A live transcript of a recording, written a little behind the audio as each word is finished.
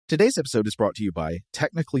Today's episode is brought to you by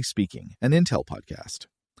Technically Speaking, an Intel podcast.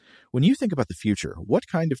 When you think about the future, what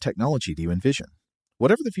kind of technology do you envision?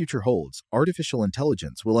 Whatever the future holds, artificial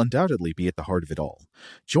intelligence will undoubtedly be at the heart of it all.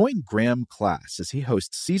 Join Graham Class as he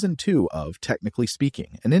hosts Season 2 of Technically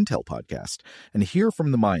Speaking, an Intel podcast, and hear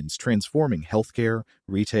from the minds transforming healthcare,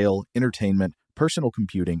 retail, entertainment, personal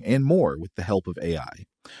computing, and more with the help of AI.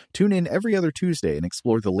 Tune in every other Tuesday and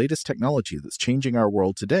explore the latest technology that's changing our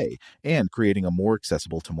world today and creating a more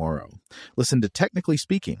accessible tomorrow. Listen to Technically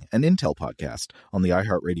Speaking, an Intel podcast on the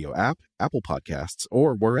iHeartRadio app, Apple Podcasts,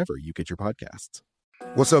 or wherever you get your podcasts.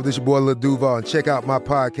 What's up, this your boy Lil Duval, and check out my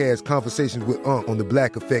podcast, Conversations with Unc, on the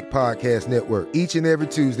Black Effect Podcast Network. Each and every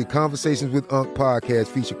Tuesday, Conversations with Unc podcast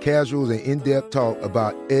feature casuals and in-depth talk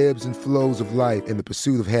about ebbs and flows of life and the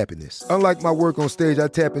pursuit of happiness. Unlike my work on stage, I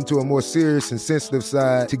tap into a more serious and sensitive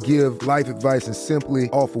side to give life advice and simply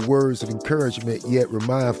offer words of encouragement, yet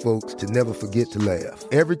remind folks to never forget to laugh.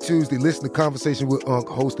 Every Tuesday, listen to Conversations with Unc,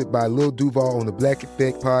 hosted by Lil Duval on the Black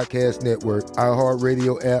Effect Podcast Network,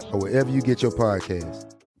 iHeartRadio app, or wherever you get your podcasts.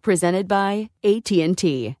 Presented by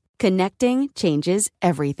AT&T. Connecting changes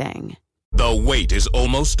everything. The wait is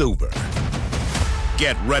almost over.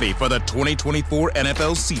 Get ready for the 2024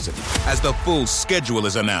 NFL season as the full schedule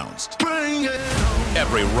is announced.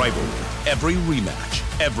 Every rivalry, every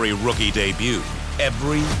rematch, every rookie debut,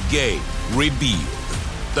 every game revealed.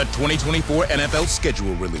 The 2024 NFL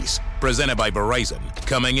schedule release, presented by Verizon,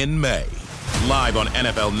 coming in May. Live on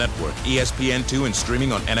NFL Network, ESPN2, and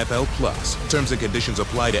streaming on NFL Plus. Terms and conditions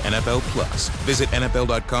apply to NFL Plus. Visit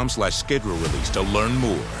NFL.com/schedule release to learn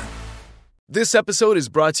more. This episode is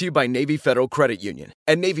brought to you by Navy Federal Credit Union.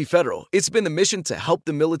 At Navy Federal, it's been the mission to help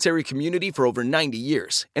the military community for over 90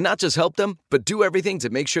 years. And not just help them, but do everything to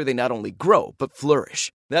make sure they not only grow, but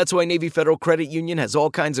flourish. That's why Navy Federal Credit Union has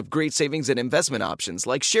all kinds of great savings and investment options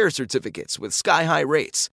like share certificates with sky-high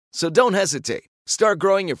rates. So don't hesitate. Start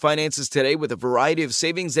growing your finances today with a variety of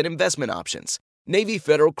savings and investment options. Navy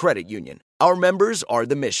Federal Credit Union. Our members are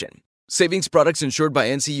the mission. Savings products insured by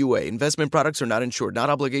NCUA. Investment products are not insured, not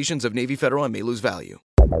obligations of Navy Federal and may lose value.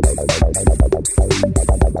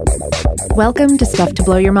 Welcome to Stuff to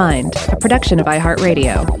Blow Your Mind, a production of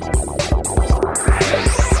iHeartRadio.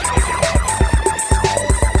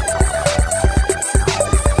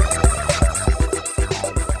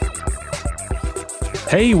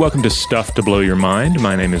 Hey, welcome to Stuff to Blow Your Mind.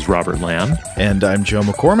 My name is Robert Lamb. And I'm Joe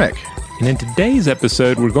McCormick. And in today's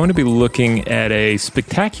episode, we're going to be looking at a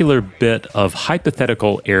spectacular bit of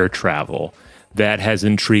hypothetical air travel that has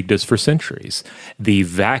intrigued us for centuries. The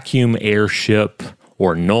vacuum airship,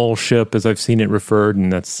 or null ship, as I've seen it referred,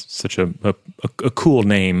 and that's such a cool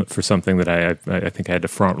name for something that I think I had to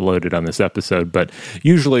front-load it on this episode, but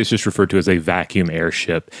usually it's just referred to as a vacuum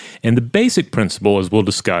airship. And the basic principle, as we'll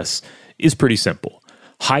discuss, is pretty simple.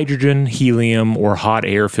 Hydrogen, helium, or hot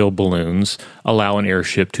air-filled balloons allow an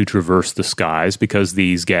airship to traverse the skies because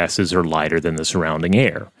these gases are lighter than the surrounding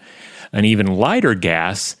air. An even lighter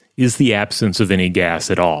gas is the absence of any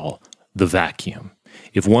gas at all, the vacuum.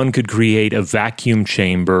 If one could create a vacuum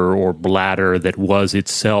chamber or bladder that was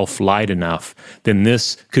itself light enough, then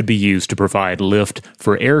this could be used to provide lift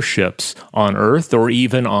for airships on Earth or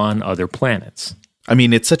even on other planets. I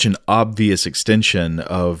mean, it's such an obvious extension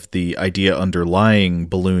of the idea underlying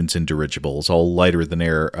balloons and dirigibles, all lighter than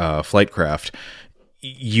air flight craft.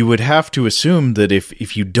 You would have to assume that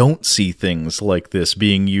if you don't see things like this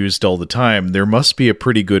being used all the time, there must be a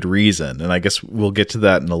pretty good reason. And I guess we'll get to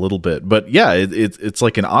that in a little bit. But yeah, it's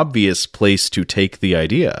like an obvious place to take the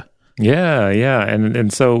idea. Yeah.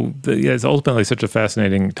 And so it's ultimately such a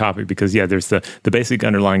fascinating topic because, there's the basic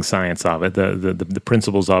underlying science of it. The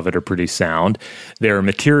principles of it are pretty sound. There are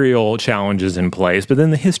material challenges in place, but then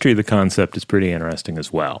the history of the concept is pretty interesting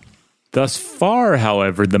as well. Thus far,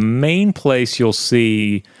 however, the main place you'll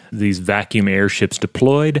see these vacuum airships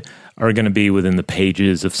deployed are going to be within the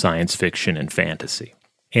pages of science fiction and fantasy.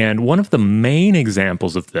 And one of the main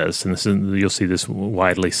examples of this, and you'll see this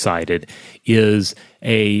widely cited, is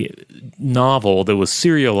a novel that was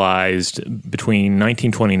serialized between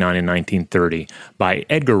 1929 and 1930 by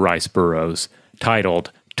Edgar Rice Burroughs,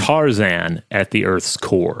 titled Tarzan at the Earth's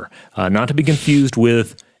Core. Not to be confused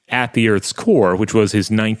with At the Earth's Core, which was his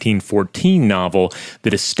 1914 novel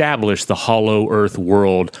that established the hollow Earth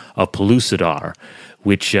world of Pellucidar,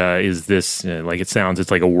 which is this, like it sounds,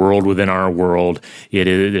 it's like a world within our world.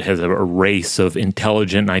 It has a race of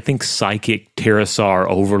intelligent, and I think psychic pterosaur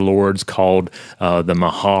overlords called the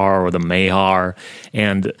Mahar or the Mahar.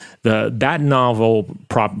 And that novel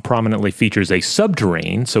prominently features a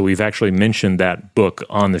subterrane. So we've actually mentioned that book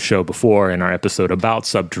on the show before in our episode about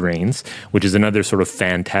subterranes, which is another sort of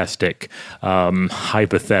fantastic,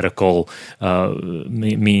 hypothetical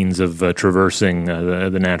means of traversing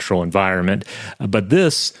the natural environment. But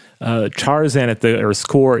this, Tarzan at the Earth's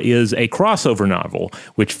Core, is a crossover novel,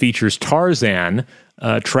 which features Tarzan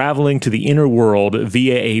traveling to the inner world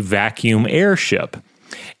via a vacuum airship.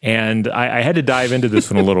 And I had to dive into this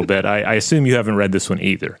one a little bit. I assume you haven't read this one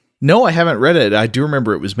either. No, I haven't read it. I do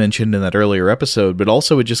remember it was mentioned in that earlier episode, but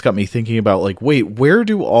also it just got me thinking about, like, wait, where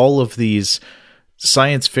do all of these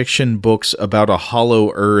science fiction books about a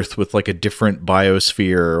hollow Earth with like a different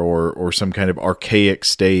biosphere or some kind of archaic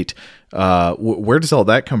state, where does all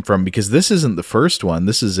that come from? Because this isn't the first one.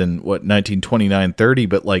 This is in, 1929-30,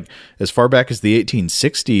 but like as far back as the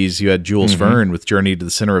 1860s, you had Jules Verne with Journey to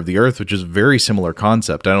the Center of the Earth, which is a very similar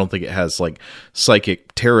concept. I don't think it has like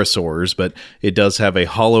psychic pterosaurs, but it does have a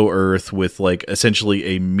hollow Earth with like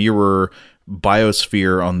essentially a mirror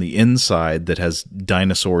biosphere on the inside that has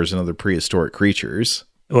dinosaurs and other prehistoric creatures.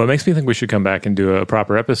 Well, it makes me think we should come back and do a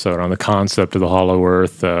proper episode on the concept of the hollow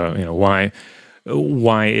Earth, why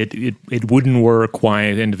it wouldn't work, why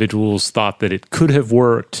individuals thought that it could have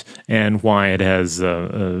worked, and why it has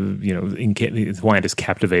why it has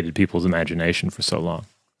captivated people's imagination for so long.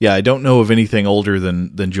 Yeah, I don't know of anything older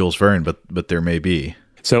than Jules Verne, but there may be.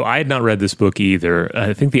 So I had not read this book either.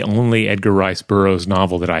 I think the only Edgar Rice Burroughs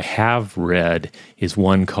novel that I have read is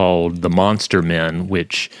one called The Monster Men,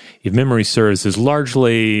 which, if memory serves, is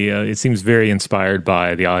largely, it seems very inspired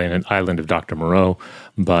by the island of Dr. Moreau,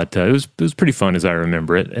 but it was pretty fun as I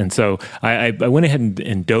remember it. And so I went ahead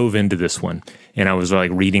and dove into this one, and I was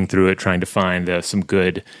like reading through it, trying to find some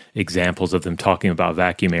good examples of them talking about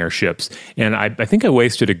vacuum airships. And I think I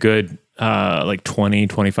wasted a good 20,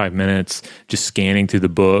 25 minutes just scanning through the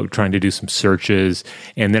book, trying to do some searches.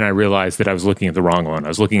 And then I realized that I was looking at the wrong one. I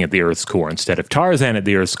was looking at the Earth's Core instead of Tarzan at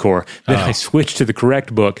the Earth's Core. Then I switched to the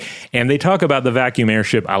correct book, and they talk about the vacuum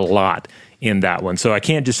airship a lot in that one. So I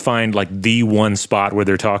can't just find like the one spot where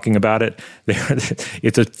they're talking about it.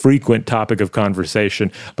 It's a frequent topic of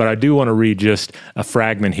conversation, but I do want to read just a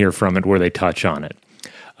fragment here from it where they touch on it.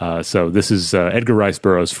 So this is Edgar Rice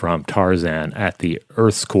Burroughs from Tarzan at the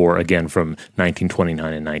Earth's Core, again from 1929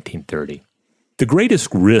 and 1930. The greatest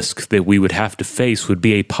risk that we would have to face would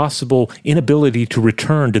be a possible inability to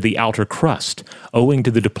return to the outer crust, owing to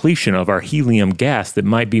the depletion of our helium gas that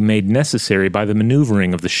might be made necessary by the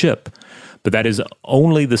maneuvering of the ship. But that is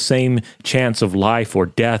only the same chance of life or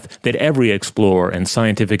death that every explorer and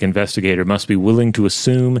scientific investigator must be willing to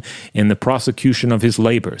assume in the prosecution of his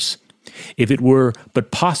labors. If it were but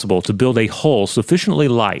possible to build a hull sufficiently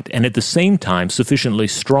light and at the same time sufficiently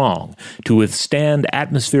strong to withstand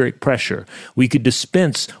atmospheric pressure, we could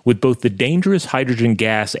dispense with both the dangerous hydrogen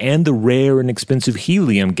gas and the rare and expensive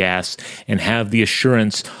helium gas and have the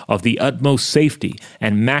assurance of the utmost safety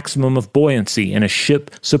and maximum of buoyancy in a ship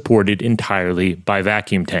supported entirely by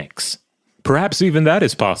vacuum tanks. Perhaps even that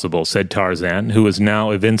is possible, said Tarzan, who was now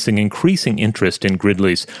evincing increasing interest in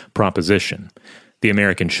Gridley's proposition. The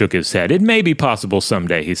American shook his head. It may be possible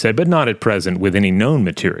someday, he said, but not at present with any known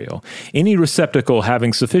material. Any receptacle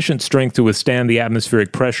having sufficient strength to withstand the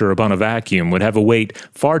atmospheric pressure upon a vacuum would have a weight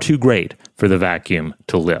far too great for the vacuum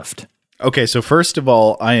to lift. Okay, so first of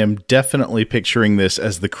all, I am definitely picturing this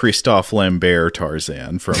as the Christophe Lambert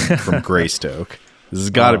Tarzan from Greystoke. This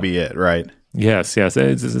has got to be it, right? Yes.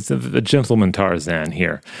 It's a gentleman Tarzan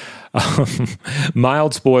here.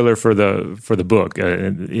 Mild spoiler for the book.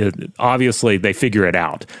 Obviously, they figure it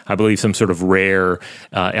out. I believe some sort of rare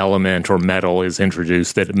element or metal is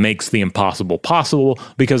introduced that makes the impossible possible,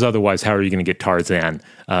 because otherwise, how are you going to get Tarzan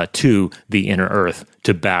to the inner Earth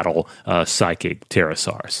to battle psychic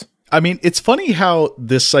pterosaurs? I mean, it's funny how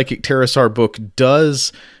this psychic pterosaur book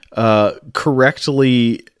does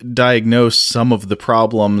correctly diagnose some of the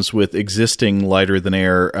problems with existing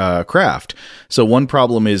lighter-than-air craft. So one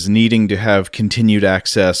problem is needing to have continued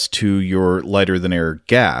access to your lighter-than-air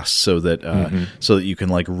gas, so that you can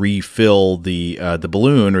like refill the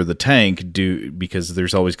balloon or the tank, because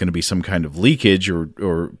there's always going to be some kind of leakage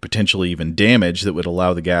or potentially even damage that would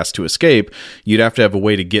allow the gas to escape. You'd have to have a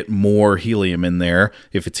way to get more helium in there.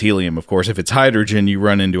 If it's helium, of course. If it's hydrogen, you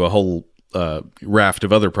run into a whole raft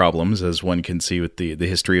of other problems, as one can see with the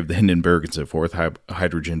history of the Hindenburg and so forth.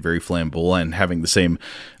 Hydrogen very flammable and having the same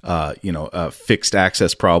fixed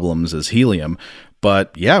access problems as helium.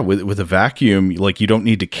 But yeah, with a vacuum, like you don't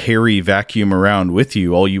need to carry vacuum around with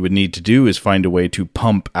you. All you would need to do is find a way to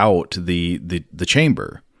pump out the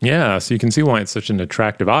chamber. Yeah, so you can see why it's such an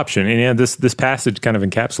attractive option. And yeah, this passage kind of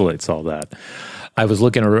encapsulates all that. I was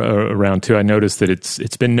looking around too. I noticed that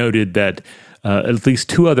it's been noted that at least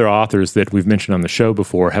two other authors that we've mentioned on the show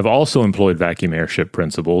before have also employed vacuum airship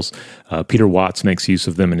principles. Peter Watts makes use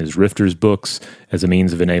of them in his Rifters books as a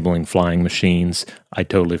means of enabling flying machines. I'd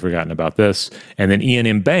totally forgotten about this. And then Ian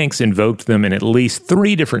M. Banks invoked them in at least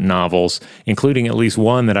 3 different novels, including at least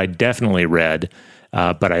one that I definitely read,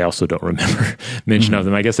 but I also don't remember mention of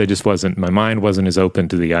them. I guess my mind wasn't as open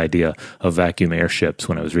to the idea of vacuum airships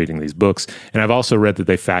when I was reading these books. And I've also read that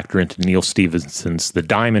they factor into Neil Stephenson's The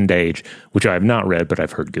Diamond Age, which I have not read, but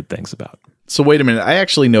I've heard good things about. So wait a minute, I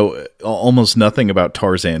actually know almost nothing about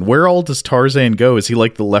Tarzan. Where all does Tarzan go? Is he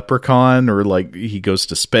like the leprechaun, or like he goes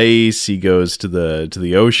to space, he goes to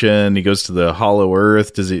the ocean, he goes to the hollow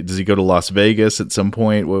earth? Does he go to Las Vegas at some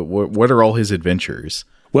point? What are all his adventures?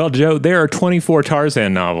 Well, Joe, there are 24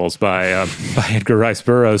 Tarzan novels by Edgar Rice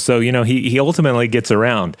Burroughs, so he ultimately gets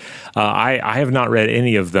around. I have not read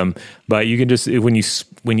any of them, but you can just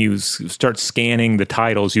when you start scanning the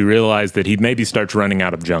titles, you realize that he maybe starts running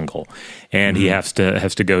out of jungle, and he has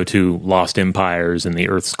to go to lost empires and the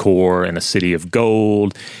Earth's core and a city of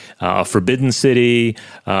gold. A forbidden city.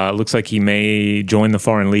 Looks like he may join the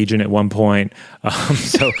Foreign Legion at one point.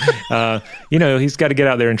 He's got to get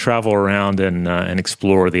out there and travel around and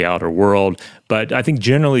explore the outer world. But I think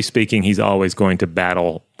generally speaking, he's always going to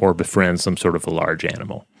battle or befriend some sort of a large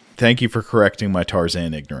animal. Thank you for correcting my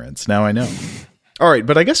Tarzan ignorance. Now I know. All right,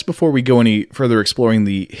 but I guess before we go any further exploring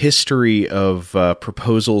the history of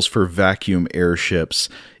proposals for vacuum airships,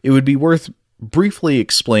 it would be worth briefly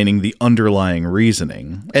explaining the underlying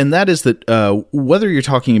reasoning. And that is that whether you're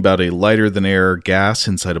talking about a lighter-than-air gas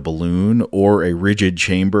inside a balloon or a rigid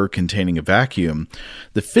chamber containing a vacuum,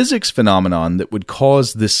 the physics phenomenon that would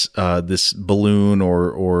cause this balloon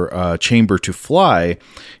or chamber to fly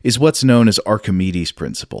is what's known as Archimedes'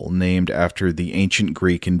 principle, named after the ancient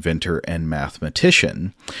Greek inventor and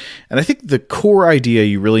mathematician. And I think the core idea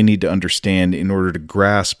you really need to understand in order to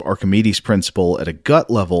grasp Archimedes' principle at a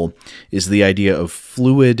gut level is the idea of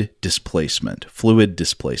fluid displacement.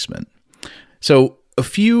 So, a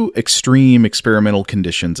few extreme experimental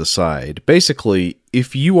conditions aside, basically,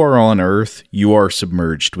 if you are on Earth, you are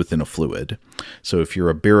submerged within a fluid. So if you're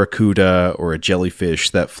a barracuda or a jellyfish,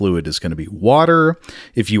 that fluid is going to be water.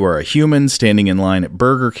 If you are a human standing in line at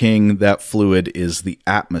Burger King, that fluid is the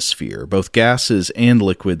atmosphere. Both gases and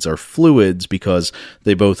liquids are fluids because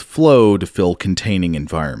they both flow to fill containing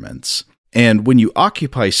environments. And when you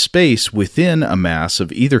occupy space within a mass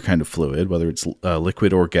of either kind of fluid, whether it's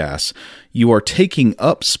liquid or gas, you are taking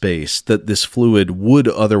up space that this fluid would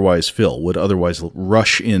otherwise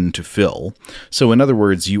rush in to fill. So in other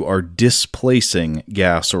words, you are displacing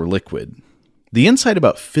gas or liquid. The insight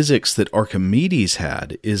about physics that Archimedes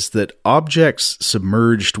had is that objects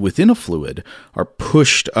submerged within a fluid are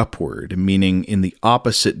pushed upward, meaning in the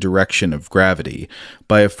opposite direction of gravity,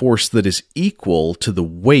 by a force that is equal to the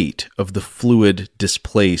weight of the fluid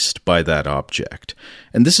displaced by that object.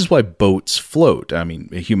 And this is why boats float. I mean,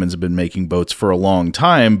 humans have been making boats for a long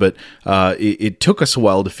time, but it took us a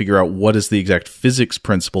while to figure out what is the exact physics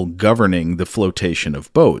principle governing the flotation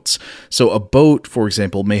of boats. So a boat, for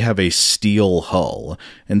example, may have a steel hull,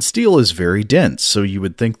 and steel is very dense, so you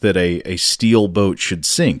would think that a steel boat should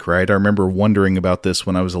sink, right? I remember wondering about this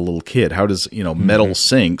when I was a little kid. How does, metal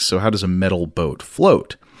sink, so how does a metal boat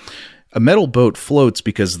float? A metal boat floats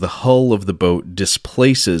because the hull of the boat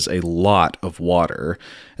displaces a lot of water,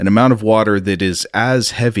 an amount of water that is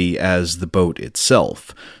as heavy as the boat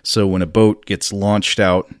itself. So when a boat gets launched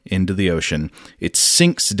out into the ocean, it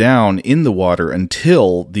sinks down in the water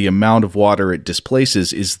until the amount of water it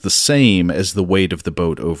displaces is the same as the weight of the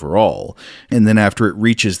boat overall. And then after it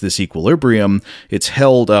reaches this equilibrium, it's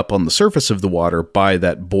held up on the surface of the water by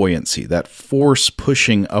that buoyancy, that force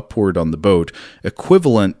pushing upward on the boat,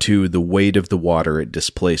 equivalent to the weight of the water it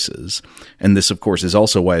displaces. And this, of course, is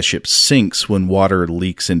also why a ship sinks when water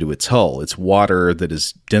leaks into its hull. It's water that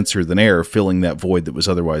is denser than air filling that void that was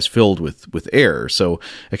otherwise filled with air. So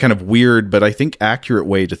a kind of weird, but I think accurate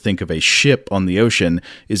way to think of a ship on the ocean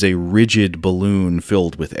is a rigid balloon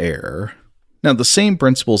filled with air. Now, the same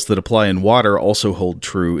principles that apply in water also hold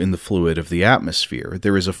true in the fluid of the atmosphere.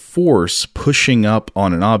 There is a force pushing up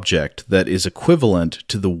on an object that is equivalent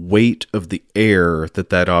to the weight of the air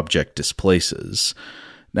that object displaces.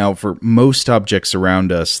 Now, for most objects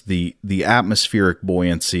around us, the atmospheric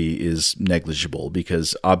buoyancy is negligible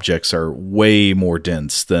because objects are way more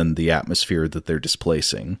dense than the atmosphere that they're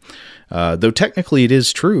displacing. Though technically it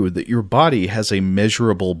is true that your body has a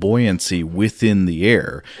measurable buoyancy within the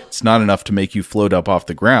air. It's not enough to make you float up off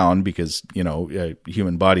the ground because,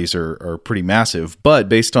 human bodies are pretty massive. But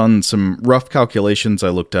based on some rough calculations I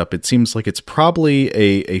looked up, it seems like it's probably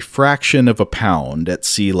a fraction of a pound at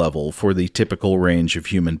sea level for the typical range of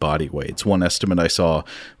human body weights. One estimate I saw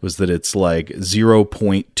was that it's like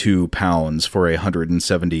 0.2 pounds for a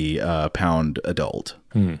 170 pound adult.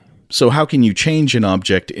 So how can you change an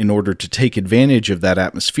object in order to take advantage of that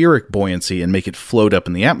atmospheric buoyancy and make it float up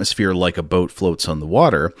in the atmosphere like a boat floats on the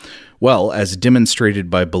water? Well, as demonstrated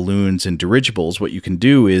by balloons and dirigibles, what you can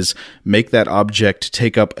do is make that object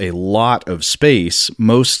take up a lot of space,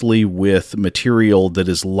 mostly with material that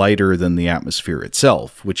is lighter than the atmosphere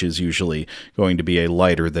itself, which is usually going to be a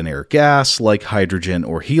lighter than air gas like hydrogen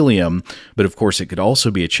or helium. But of course, it could also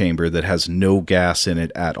be a chamber that has no gas in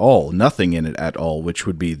it at all, nothing in it at all, which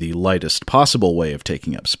would be the lightest possible way of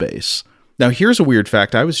taking up space. Now, here's a weird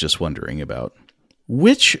fact I was just wondering about.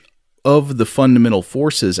 Which of the fundamental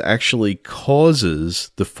forces actually causes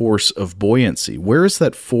the force of buoyancy? Where is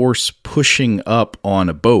that force pushing up on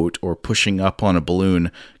a boat or pushing up on a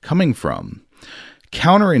balloon coming from?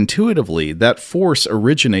 Counterintuitively, that force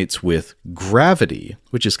originates with gravity,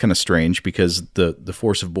 which is kind of strange because the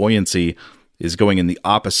force of buoyancy is going in the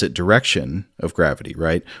opposite direction of gravity,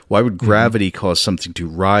 right? Why would gravity cause something to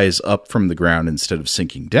rise up from the ground instead of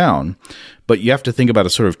sinking down? But you have to think about a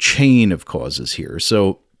sort of chain of causes here.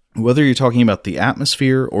 So whether you're talking about the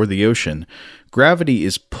atmosphere or the ocean, gravity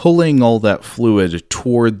is pulling all that fluid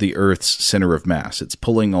toward the Earth's center of mass. It's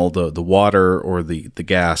pulling all the water or the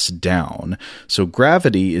gas down. So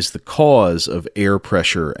gravity is the cause of air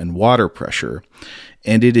pressure and water pressure.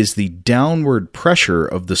 And it is the downward pressure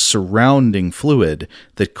of the surrounding fluid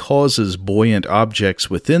that causes buoyant objects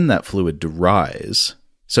within that fluid to rise.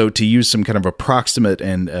 So to use some kind of approximate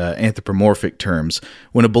and anthropomorphic terms,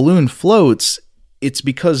 when a balloon floats, it's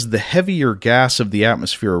because the heavier gas of the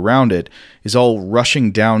atmosphere around it is all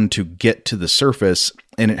rushing down to get to the surface,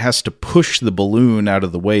 and it has to push the balloon out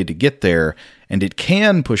of the way to get there, and it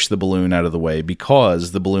can push the balloon out of the way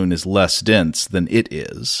because the balloon is less dense than it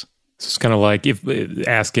is. So it's kind of like if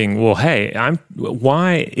asking, well, hey,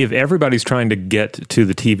 why, if everybody's trying to get to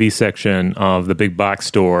the TV section of the big box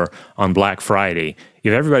store on Black Friday,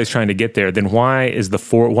 if everybody's trying to get there, then why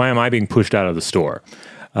am I being pushed out of the store?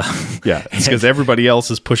 Yeah, it's because everybody else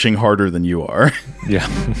is pushing harder than you are. Yeah.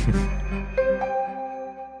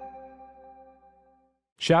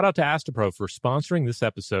 Shout out to Astepro for sponsoring this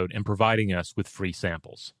episode and providing us with free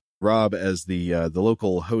samples. Rob, as the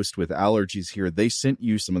local host with allergies here, they sent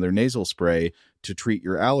you some of their nasal spray to treat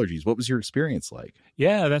your allergies. What was your experience like?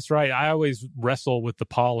 Yeah, that's right. I always wrestle with the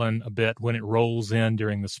pollen a bit when it rolls in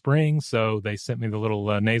during the spring, so they sent me the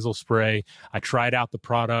little nasal spray. I tried out the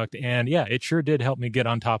product, and yeah, it sure did help me get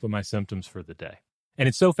on top of my symptoms for the day. And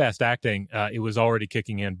it's so fast-acting, it was already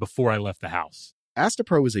kicking in before I left the house.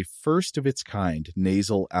 Astepro is a first-of-its-kind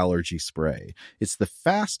nasal allergy spray. It's the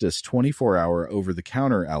fastest 24-hour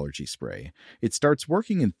over-the-counter allergy spray. It starts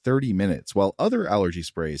working in 30 minutes, while other allergy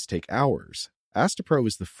sprays take hours. Astepro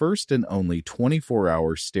is the first and only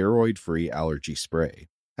 24-hour steroid-free allergy spray.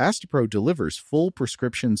 Astepro delivers full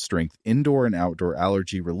prescription-strength indoor and outdoor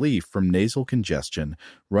allergy relief from nasal congestion,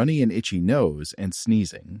 runny and itchy nose, and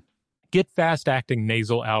sneezing. Get fast-acting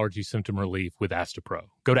nasal allergy symptom relief with Astepro.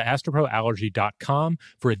 Go to asteproallergy.com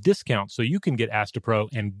for a discount so you can get Astepro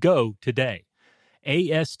and go today.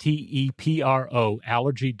 ASTEPRO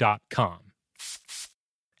allergy.com.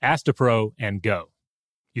 Astepro and go.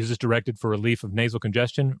 Use as directed for relief of nasal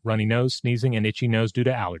congestion, runny nose, sneezing, and itchy nose due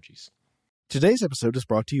to allergies. Today's episode is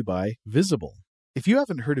brought to you by Visible. If you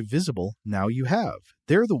haven't heard of Visible, now you have.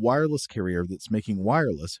 They're the wireless carrier that's making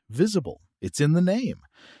wireless visible. It's in the name.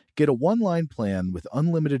 Get a one-line plan with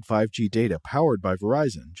unlimited 5G data powered by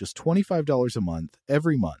Verizon, just $25 a month,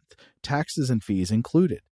 every month, taxes and fees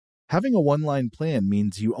included. Having a one-line plan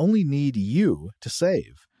means you only need you to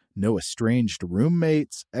save. No estranged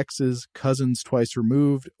roommates, exes, cousins twice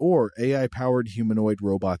removed, or AI-powered humanoid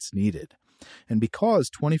robots needed. And because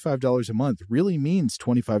 $25 a month really means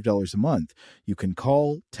 $25 a month, you can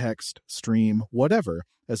call, text, stream, whatever,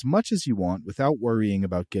 as much as you want without worrying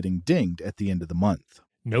about getting dinged at the end of the month.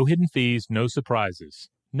 No hidden fees, no surprises.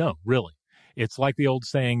 No, really. It's like the old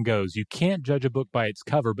saying goes, you can't judge a book by its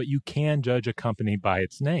cover, but you can judge a company by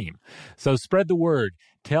its name. So spread the word.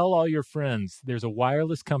 Tell all your friends there's a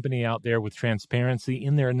wireless company out there with transparency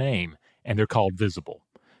in their name, and they're called Visible.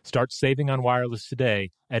 Start saving on wireless today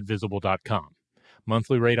at Visible.com.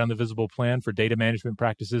 Monthly rate on the Visible plan for data management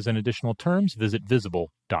practices and additional terms, visit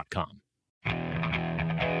Visible.com.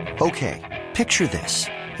 Okay, picture this.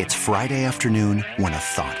 It's Friday afternoon when a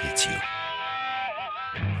thought hits you.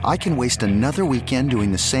 I can waste another weekend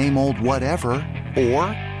doing the same old whatever, or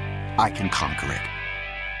I can conquer it.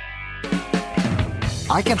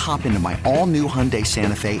 I can hop into my all-new Hyundai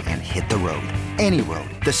Santa Fe and hit the road. Any road.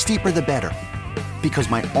 The steeper the better. Because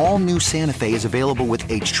my all-new Santa Fe is available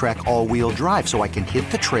with H-Track all-wheel drive, so I can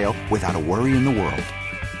hit the trail without a worry in the world.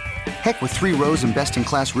 Heck, with 3 rows and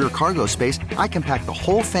best-in-class rear cargo space, I can pack the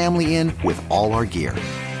whole family in with all our gear.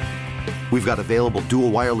 We've got available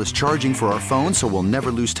dual wireless charging for our phones, so we'll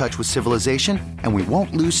never lose touch with civilization, and we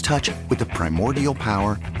won't lose touch with the primordial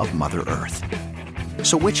power of Mother Earth.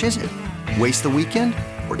 So which is it? Waste the weekend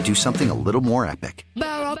or do something a little more epic?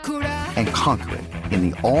 And conquer it in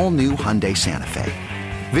the all-new Hyundai Santa Fe.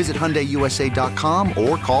 Visit HyundaiUSA.com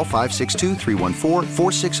or call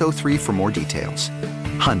 562-314-4603 for more details.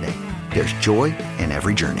 Hyundai, there's joy in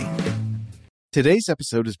every journey. Today's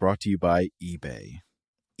episode is brought to you by eBay.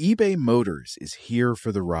 eBay Motors is here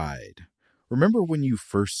for the ride. Remember when you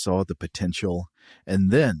first saw the potential? And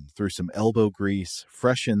then, through some elbow grease,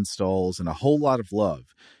 fresh installs, and a whole lot of love,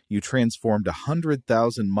 you transformed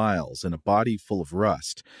 100,000 miles and a body full of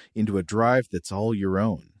rust into a drive that's all your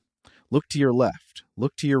own. Look to your left.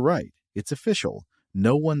 Look to your right. It's official.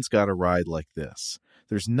 No one's got a ride like this.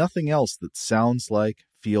 There's nothing else that sounds like,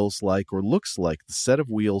 feels like, or looks like the set of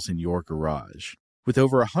wheels in your garage. With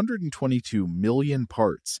over 122 million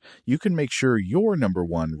parts, you can make sure your number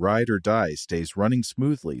one ride or die stays running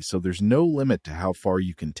smoothly, so there's no limit to how far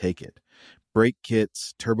you can take it. Brake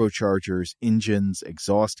kits, turbochargers, engines,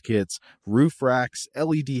 exhaust kits, roof racks,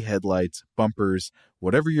 LED headlights, bumpers,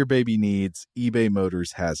 whatever your baby needs, eBay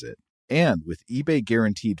Motors has it. And with eBay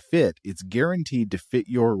Guaranteed Fit, it's guaranteed to fit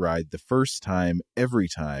your ride the first time, every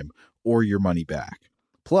time, or your money back.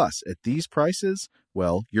 Plus, at these prices,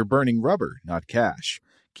 well, you're burning rubber, not cash.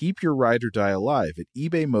 Keep your ride or die alive at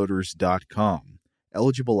ebaymotors.com.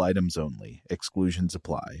 Eligible items only. Exclusions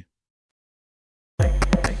apply.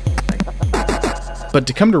 But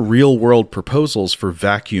to come to real-world proposals for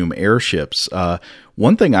vacuum airships,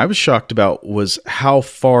 one thing I was shocked about was how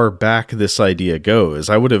far back this idea goes.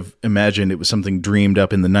 I would have imagined it was something dreamed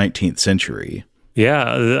up in the 19th century. Yeah,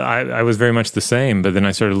 I was very much the same, but then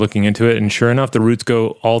I started looking into it, and sure enough, the roots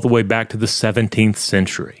go all the way back to the 17th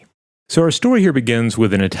century. So our story here begins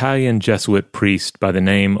with an Italian Jesuit priest by the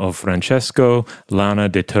name of Francesco Lana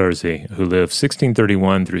de Terzi, who lived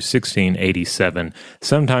 1631 through 1687,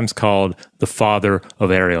 sometimes called the father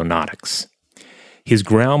of aeronautics. His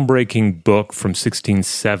groundbreaking book from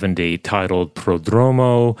 1670, titled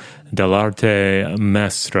Prodromo dell'arte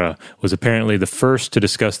maestra, was apparently the first to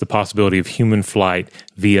discuss the possibility of human flight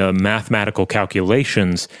via mathematical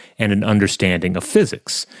calculations and an understanding of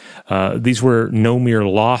physics. These were no mere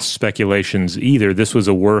lost speculations either. This was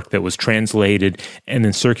a work that was translated and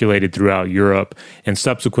then circulated throughout Europe, and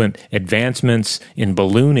subsequent advancements in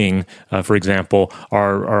ballooning, for example,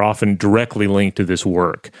 are often directly linked to this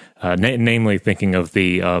work. Namely, thinking of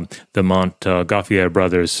the Montgolfier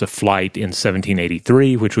brothers' flight in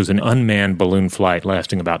 1783, which was an unmanned balloon flight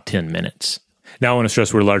lasting about 10 minutes. Now, I want to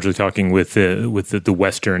stress we're largely talking with the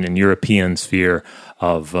Western and European sphere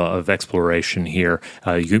of exploration here.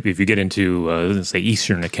 If you get into say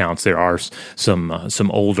Eastern accounts, there are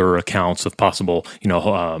some older accounts of possible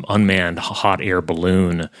unmanned hot air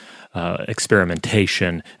balloon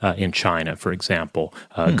experimentation in China, for example,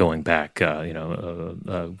 going back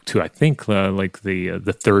to I think like the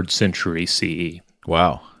 3rd century CE.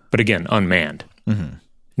 Wow! But again, unmanned. Mm-hmm.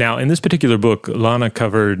 Now, in this particular book, Lana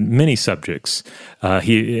covered many subjects.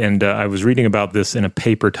 I was reading about this in a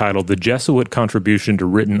paper titled "The Jesuit Contribution to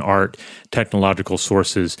Written Art Technological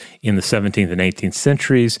Sources in the 17th and 18th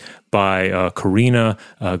Centuries" by Karina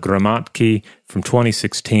Gramatke from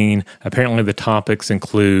 2016. Apparently, the topics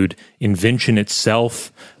include invention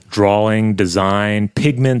itself, drawing, design,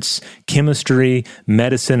 pigments, chemistry,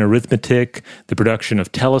 medicine, arithmetic, the production of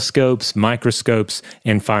telescopes, microscopes,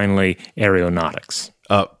 and finally, aeronautics.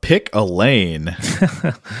 Pick a lane.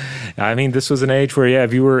 I mean, this was an age where,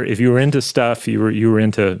 if you were into stuff, you were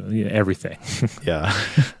into everything. Yeah.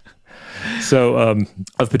 So,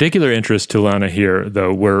 of particular interest to Lana here,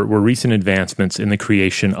 though, were recent advancements in the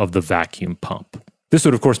creation of the vacuum pump. This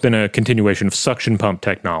would, of course, been a continuation of suction pump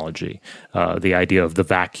technology, the idea of the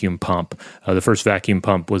vacuum pump. The first vacuum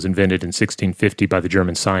pump was invented in 1650 by the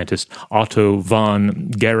German scientist Otto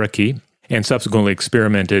von Guericke and subsequently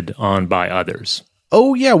experimented on by others.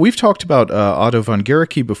 Oh, yeah, we've talked about Otto von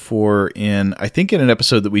Guericke before I think in an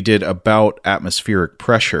episode that we did about atmospheric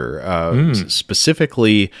pressure,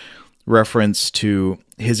 specifically reference to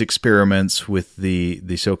his experiments with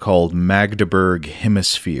the so-called Magdeburg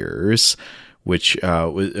hemispheres, which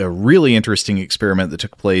was a really interesting experiment that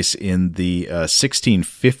took place in the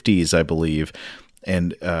 1650s, I believe.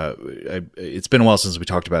 And it's been a while since we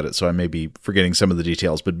talked about it, so I may be forgetting some of the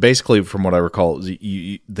details. But basically, from what I recall,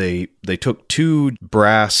 they took two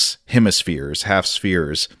brass hemispheres, half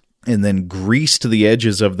spheres, and then greased the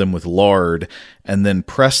edges of them with lard, and then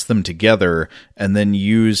pressed them together, and then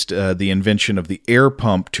used the invention of the air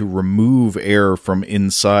pump to remove air from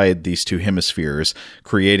inside these two hemispheres,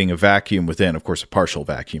 creating a vacuum within. Of course, a partial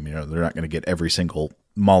vacuum. They're not going to get every single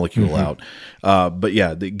molecule out. But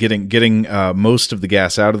yeah, getting most of the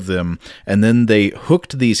gas out of them. And then they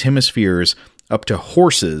hooked these hemispheres up to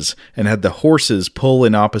horses and had the horses pull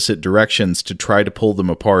in opposite directions to try to pull them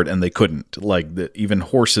apart, and they couldn't. Even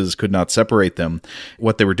horses could not separate them.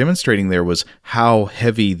 What they were demonstrating there was how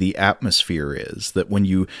heavy the atmosphere is, that when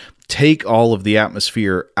you take all of the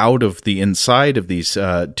atmosphere out of the inside of these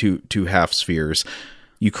two half spheres,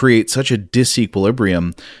 you create such a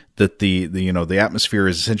disequilibrium that the atmosphere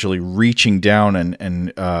is essentially reaching down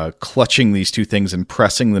and clutching these two things and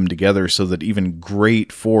pressing them together so that even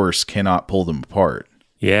great force cannot pull them apart.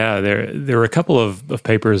 Yeah, there were a couple of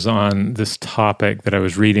papers on this topic that I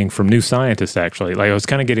was reading from New Scientist, actually. I was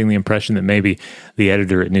kind of getting the impression that maybe the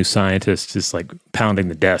editor at New Scientist is pounding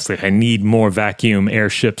the desk, I need more vacuum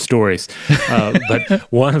airship stories. But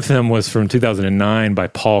one of them was from 2009 by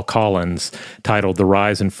Paul Collins, titled The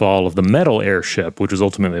Rise and Fall of the Metal Airship, which was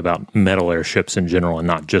ultimately about metal airships in general and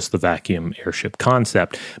not just the vacuum airship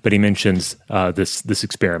concept. But he mentions this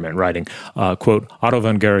experiment, writing, quote, Otto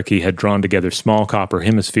von Guericke had drawn together small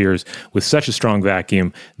copper hemispheres with such a strong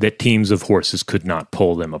vacuum that teams of horses could not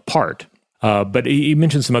pull them apart. But he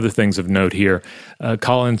mentioned some other things of note here.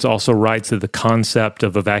 Collins also writes that the concept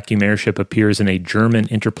of a vacuum airship appears in a German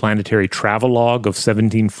interplanetary travelogue of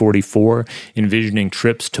 1744, envisioning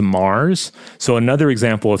trips to Mars. So another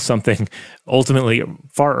example of something ultimately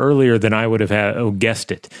far earlier than I would have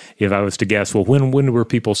guessed it, if I was to guess. Well, when were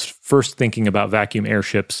people first thinking about vacuum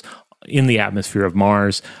airships in the atmosphere of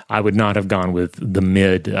Mars? I would not have gone with the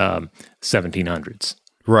mid 1700s.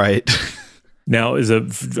 Right. Now, as a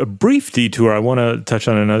brief detour, I want to touch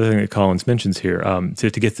on another thing that Collins mentions here. To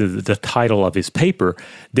get to the title of his paper,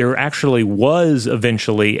 there actually was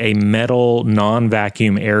eventually a metal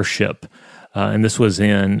non-vacuum airship, and this was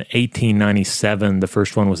in 1897. The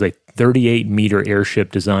first one was a 38-meter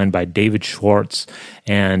airship designed by David Schwartz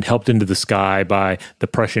and helped into the sky by the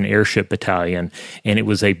Prussian Airship Battalion. And it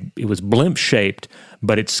was blimp-shaped,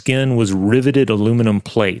 but its skin was riveted aluminum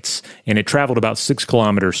plates, and it traveled about 6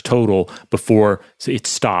 kilometers total before it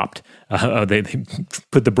stopped. They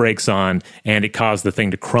put the brakes on, and it caused the thing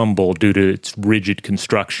to crumble due to its rigid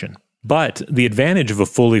construction. But the advantage of a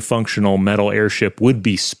fully functional metal airship would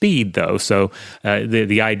be speed, though, so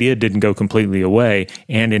the idea didn't go completely away.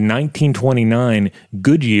 And in 1929,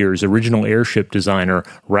 Goodyear's original airship designer,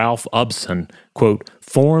 Ralph Upson, quote,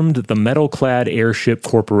 formed the Metal-Clad Airship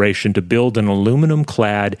Corporation to build an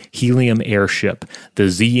aluminum-clad helium airship, the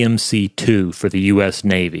ZMC-2 for the U.S.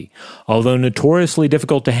 Navy. Although notoriously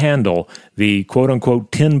difficult to handle, the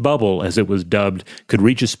quote-unquote tin bubble, as it was dubbed, could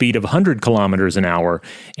reach a speed of 100 kilometers an hour,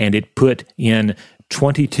 and it put in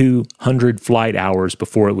 2,200 flight hours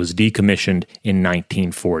before it was decommissioned in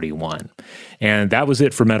 1941. And that was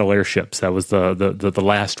it for metal airships. That was the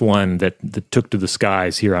last one that took to the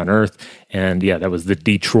skies here on Earth. And yeah, that was the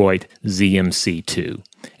Detroit ZMC-2.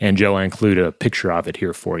 And Joe, I include a picture of it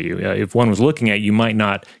here for you. If one was looking at it, you might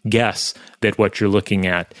not guess that what you're looking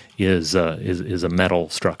at is a metal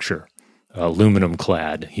structure,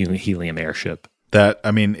 aluminum-clad helium airship.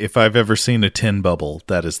 If I've ever seen a tin bubble,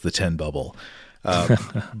 that is the tin bubble.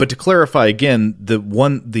 But to clarify again,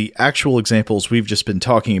 the actual examples we've just been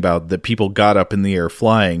talking about that people got up in the air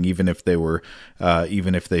flying, even if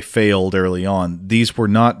they failed early on, these were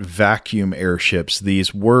not vacuum airships.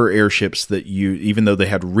 These were airships that even though they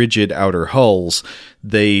had rigid outer hulls,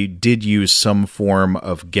 they did use some form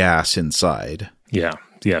of gas inside. Yeah.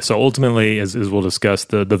 Yeah, so ultimately, as we'll discuss,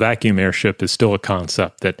 the vacuum airship is still a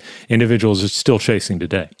concept that individuals are still chasing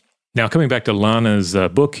today. Now, coming back to Lana's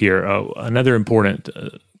book here, another important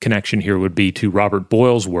connection here would be to Robert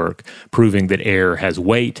Boyle's work, proving that air has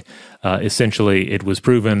weight. Essentially, it was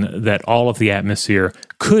proven that all of the atmosphere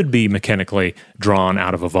could be mechanically drawn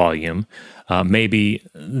out of a volume. maybe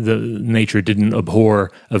the nature didn't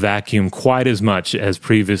abhor a vacuum quite as much as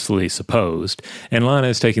previously supposed. And Lana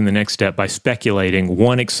is taking the next step by speculating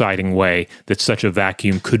one exciting way that such a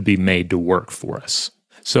vacuum could be made to work for us.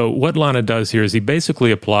 So what Lana does here is he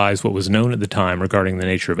basically applies what was known at the time regarding the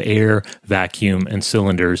nature of air, vacuum, and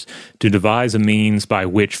cylinders to devise a means by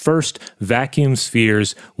which, first, vacuum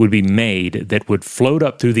spheres would be made that would float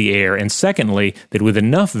up through the air, and secondly, that with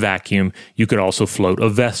enough vacuum, you could also float a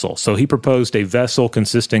vessel. So he proposed a vessel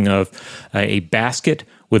consisting of a basket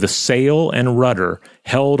with a sail and rudder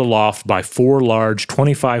held aloft by 4 large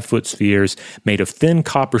 25-foot spheres made of thin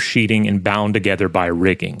copper sheeting and bound together by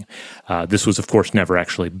rigging. This was, of course, never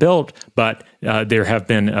actually built, but there have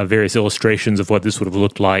been various illustrations of what this would have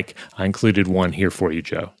looked like. I included one here for you,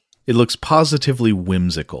 Joe. It looks positively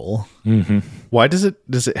whimsical. Mm-hmm. Why does it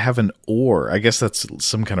have an oar? I guess that's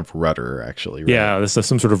some kind of rudder, actually. Right? Yeah, this is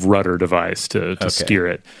some sort of rudder device to steer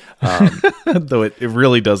it. Though it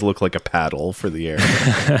really does look like a paddle for the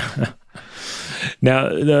air. Now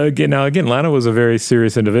again, Lana was a very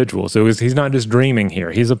serious individual. So he's not just dreaming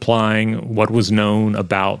here. He's applying what was known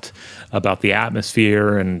about the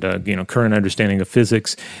atmosphere and current understanding of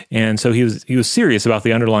physics. And so he was serious about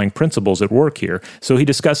the underlying principles at work here. So he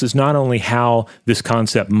discusses not only how this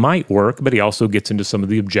concept might work, but he also gets into some of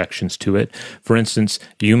the objections to it. For instance,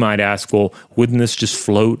 you might ask, well, wouldn't this just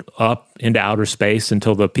float up into outer space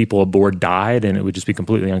until the people aboard died and it would just be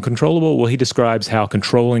completely uncontrollable? Well, he describes how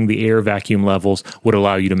controlling the air vacuum levels would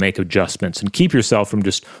allow you to make adjustments and keep yourself from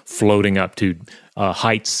just floating up to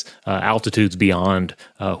heights, altitudes beyond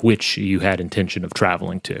which you had intention of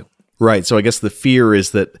traveling to. Right. So I guess the fear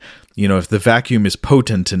is that, if the vacuum is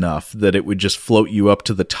potent enough that it would just float you up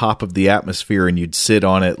to the top of the atmosphere and you'd sit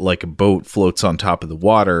on it like a boat floats on top of the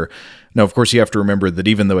water. Now, of course, you have to remember that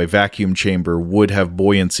even though a vacuum chamber would have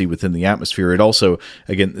buoyancy within the atmosphere, it also,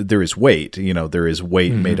 again, there is weight. There is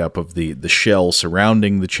weight made up of the shell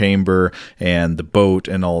surrounding the chamber and the boat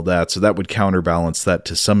and all that. So that would counterbalance that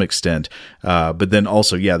to some extent. But then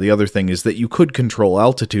also, the other thing is that you could control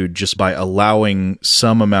altitude just by allowing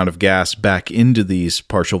some amount of gas back into these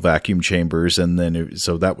partial vacuum chambers. And then,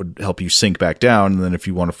 so that would help you sink back down. And then if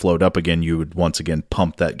you want to float up again, you would once again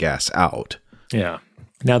pump that gas out. Yeah.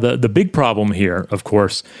 Now, the big problem here, of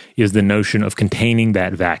course, is the notion of containing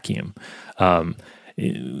that vacuum. The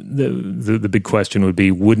big question would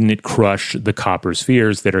be, wouldn't it crush the copper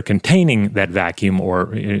spheres that are containing that vacuum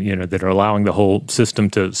or, that are allowing the whole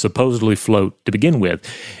system to supposedly float to begin with?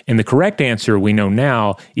 And the correct answer we know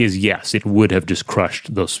now is yes, it would have just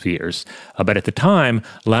crushed those spheres. But at the time,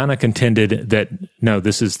 Lana contended that, no,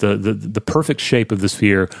 this is the perfect shape of the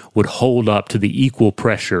sphere would hold up to the equal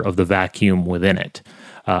pressure of the vacuum within it.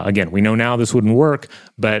 Again, we know now this wouldn't work,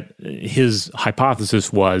 but his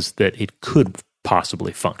hypothesis was that it could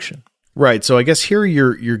possibly function. Right. So I guess here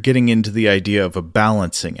you're getting into the idea of a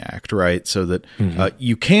balancing act, right? So that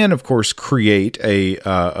you can, of course, create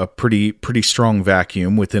a pretty strong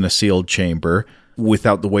vacuum within a sealed chamber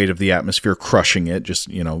without the weight of the atmosphere crushing it, just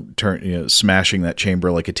smashing that chamber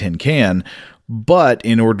like a tin can. But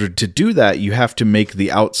in order to do that, you have to make the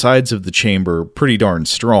outsides of the chamber pretty darn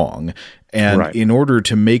strong. And in order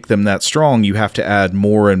to make them that strong, you have to add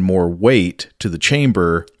more and more weight to the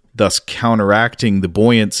chamber, thus counteracting the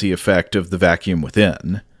buoyancy effect of the vacuum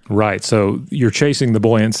within. Right. So you're chasing the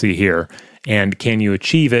buoyancy here. And can you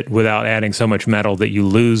achieve it without adding so much metal that you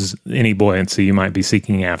lose any buoyancy you might be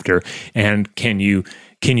seeking after? And can you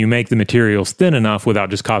make the materials thin enough without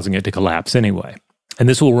just causing it to collapse anyway? And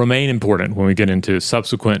this will remain important when we get into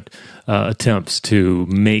subsequent attempts to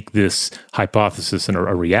make this hypothesis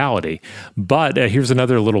a reality. But here's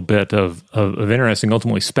another little bit of interesting,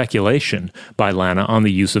 ultimately speculation by Lana on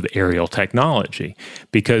the use of aerial technology,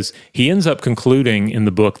 because he ends up concluding in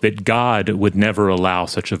the book that God would never allow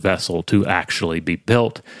such a vessel to actually be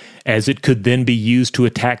built, as it could then be used to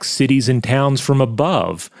attack cities and towns from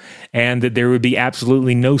above, and that there would be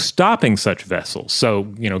absolutely no stopping such vessels. So,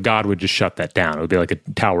 God would just shut that down. It would be like a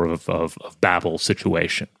Tower of Babel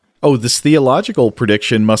situation. Oh, this theological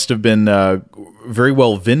prediction must have been very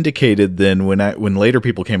well vindicated then when later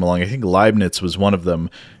people came along. I think Leibniz was one of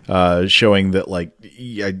them, showing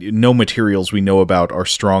that no materials we know about are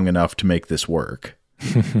strong enough to make this work.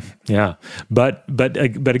 Yeah, but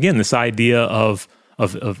again, this idea of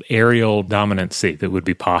aerial dominancy that would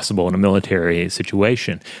be possible in a military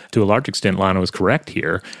situation. To a large extent, Lana was correct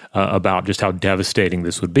here about just how devastating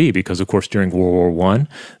this would be, because, of course, during World War I,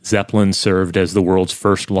 Zeppelins served as the world's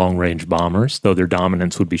first long-range bombers, though their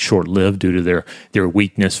dominance would be short-lived due to their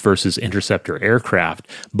weakness versus interceptor aircraft.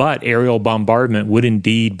 But aerial bombardment would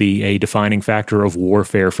indeed be a defining factor of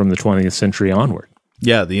warfare from the 20th century onward.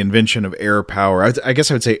 Yeah, the invention of air power. I guess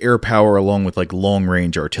I would say air power along with like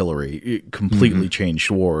long-range artillery. It completely changed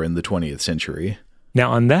war in the 20th century.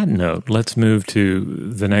 Now, on that note, let's move to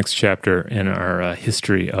the next chapter in our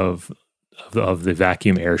history of the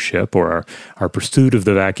vacuum airship, or our pursuit of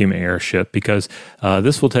the vacuum airship, because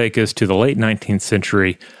this will take us to the late 19th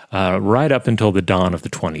century, right up until the dawn of the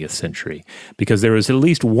 20th century, because there was at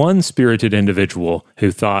least one spirited individual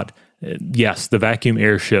who thought, yes, the vacuum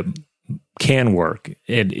airship can work,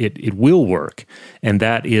 it will work, and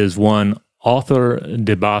that is one Arthur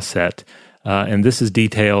de Basset. And this is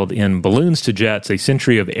detailed in Balloons to Jets, A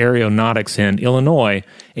Century of Aeronautics in Illinois,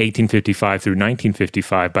 1855 through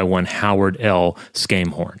 1955, by one Howard L.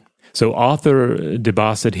 Skamehorn. So Arthur de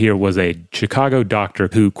Basset here was a Chicago doctor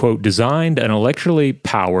who, quote, designed an electrically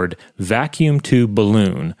powered vacuum tube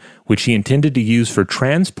balloon, which he intended to use for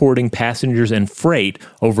transporting passengers and freight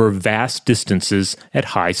over vast distances at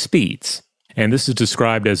high speeds. And this is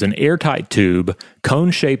described as an airtight tube,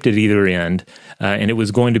 cone-shaped at either end, and it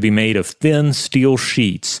was going to be made of thin steel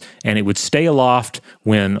sheets, and it would stay aloft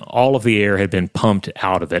when all of the air had been pumped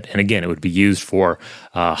out of it. And again, it would be used for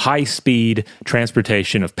high-speed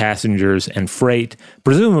transportation of passengers and freight,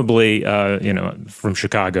 presumably, from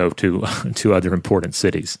Chicago to other important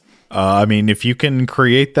cities. I mean, if you can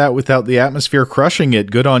create that without the atmosphere crushing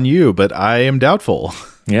it, good on you, but I am doubtful.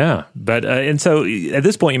 Yeah, but and so at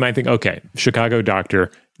this point you might think, okay, Chicago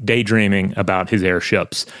doctor daydreaming about his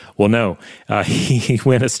airships. Well, no, he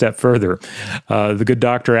went a step further. The good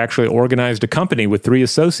doctor actually organized a company with 3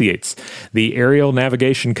 associates, the Aerial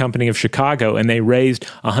Navigation Company of Chicago, and they raised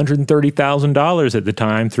 $130,000 at the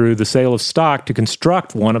time through the sale of stock to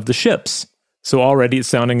construct one of the ships. So already it's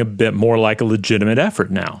sounding a bit more like a legitimate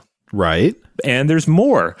effort now. Right. And there's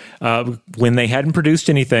more. When they hadn't produced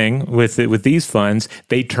anything with these funds,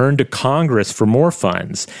 they turned to Congress for more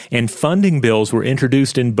funds. And funding bills were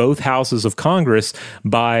introduced in both houses of Congress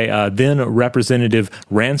by then Representative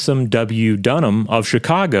Ransom W. Dunham of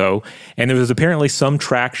Chicago. And there was apparently some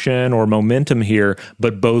traction or momentum here,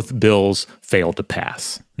 but both bills failed to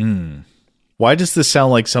pass. Why does this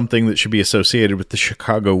sound like something that should be associated with the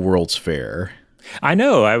Chicago World's Fair? I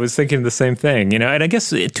know. I was thinking the same thing, and I guess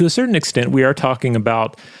to a certain extent we are talking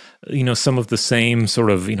about, some of the same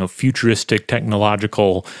sort of, futuristic,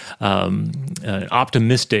 technological,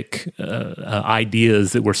 optimistic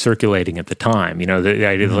ideas that were circulating at the time. The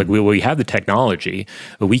idea like, we have the technology,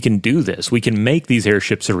 we can do this, we can make these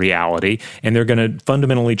airships a reality, and they're going to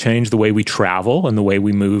fundamentally change the way we travel and the way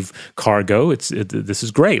we move cargo. This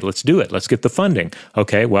is great. Let's do it. Let's get the funding.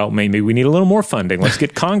 Okay, well, maybe we need a little more funding. Let's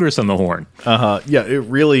get Congress on the horn. Yeah,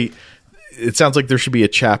 it sounds like there should be a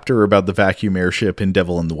chapter about the vacuum airship in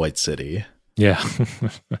Devil in the White City. Yeah.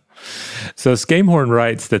 So Skamehorn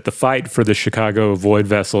writes that the fight for the Chicago Void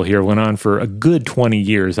vessel here went on for a good 20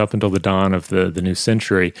 years, up until the dawn of the new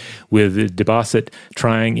century, with de Basset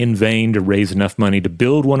trying in vain to raise enough money to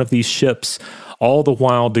build one of these ships, all the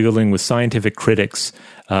while dealing with scientific critics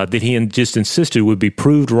that he just insisted would be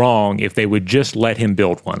proved wrong if they would just let him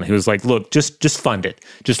build one. He was like, look, just fund it.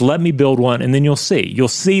 Just let me build one, and then you'll see. You'll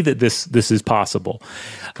see that this is possible.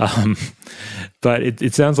 But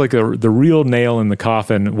it sounds like the real nail in the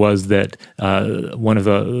coffin was that one of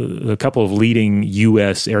a couple of leading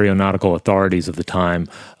U.S. aeronautical authorities of the time,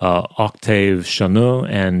 Octave Chanute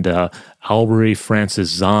and Aubrey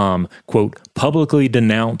Francis Zahm, quote, publicly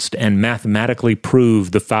denounced and mathematically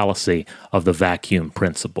proved the fallacy of the vacuum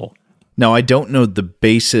principle. Now, I don't know the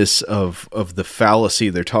basis of the fallacy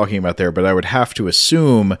they're talking about there, but I would have to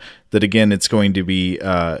assume that, again, it's going to be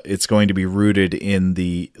rooted in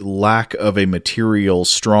the lack of a material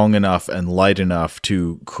strong enough and light enough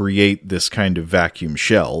to create this kind of vacuum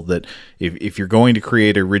shell. That if you're going to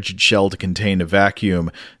create a rigid shell to contain a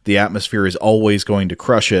vacuum, the atmosphere is always going to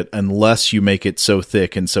crush it unless you make it so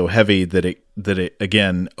thick and so heavy that it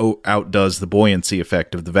again outdoes the buoyancy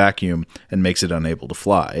effect of the vacuum and makes it unable to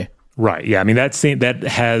fly. Right. Yeah. I mean, that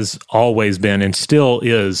has always been and still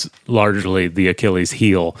is largely the Achilles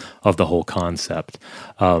heel of the whole concept.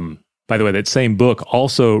 By the way, that same book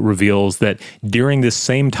also reveals that during this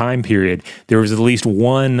same time period, there was at least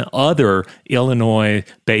one other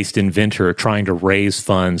Illinois-based inventor trying to raise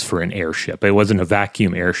funds for an airship. It wasn't a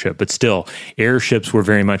vacuum airship, but still, airships were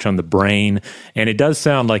very much on the brain. And it does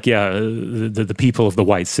sound like, the people of the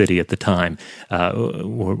White City at the time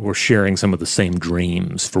were sharing some of the same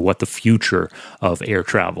dreams for what the future of air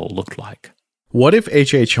travel looked like. What if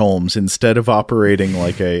H.H. Holmes, instead of operating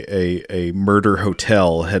like a murder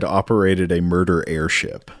hotel, had operated a murder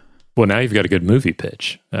airship? Well, now you've got a good movie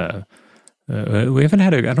pitch. We haven't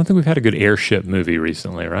had I don't think we've had a good airship movie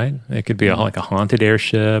recently, right? It could be like a haunted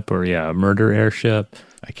airship or a murder airship.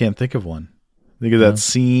 I can't think of one. Think of that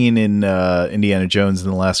scene in Indiana Jones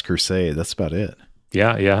and the Last Crusade. That's about it.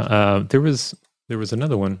 Yeah. There was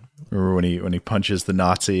another one. Remember when he punches the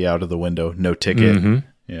Nazi out of the window? No ticket. Mm-hmm.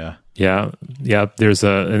 Yeah. There's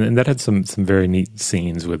and that had some very neat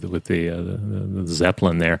scenes with the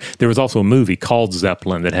Zeppelin there. There was also a movie called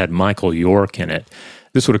Zeppelin that had Michael York in it.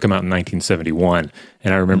 This would have come out in 1971,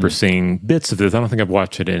 and I remember seeing bits of this. I don't think I've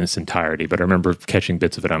watched it in its entirety, but I remember catching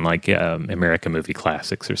bits of it on like American Movie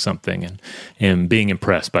Classics or something, and being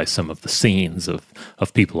impressed by some of the scenes of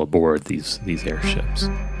people aboard these airships.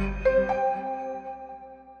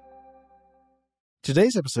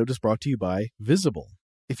 Today's episode is brought to you by Visible.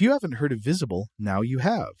 If you haven't heard of Visible, now you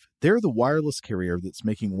have. They're the wireless carrier that's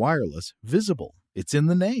making wireless visible. It's in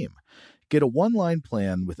the name. Get a one-line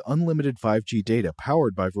plan with unlimited 5G data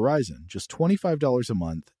powered by Verizon, just $25 a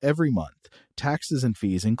month, every month, taxes and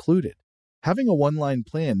fees included. Having a one-line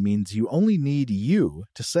plan means you only need you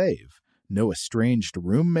to save. No estranged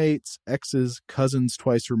roommates, exes, cousins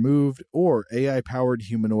twice removed, or AI-powered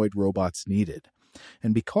humanoid robots needed.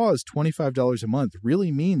 And because $25 a month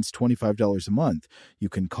really means $25 a month, you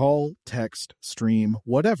can call, text, stream,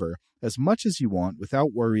 whatever, as much as you want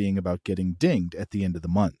without worrying about getting dinged at the end of the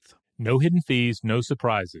month. No hidden fees, no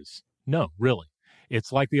surprises. No, really.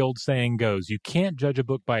 It's like the old saying goes, you can't judge a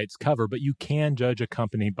book by its cover, but you can judge a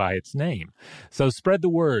company by its name. So spread the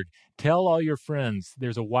word. Tell all your friends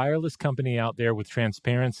there's a wireless company out there with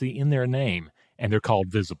transparency in their name, and they're called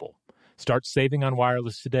Visible. Start saving on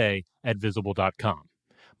wireless today at Visible.com.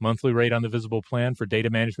 Monthly rate on the Visible plan for data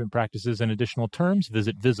management practices and additional terms,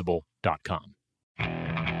 visit Visible.com.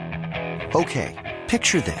 Okay,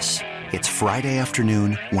 picture this. It's Friday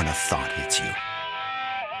afternoon when a thought hits you.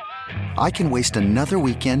 I can waste another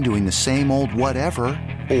weekend doing the same old whatever,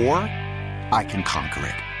 or I can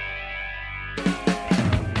conquer it.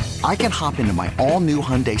 I can hop into my all-new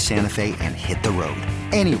Hyundai Santa Fe and hit the road.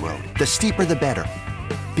 Any road. The steeper, the better.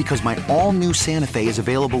 Because my all-new Santa Fe is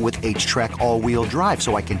available with H-Track all-wheel drive,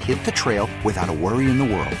 so I can hit the trail without a worry in the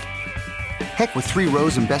world. Heck, with 3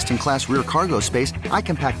 rows and best-in-class rear cargo space, I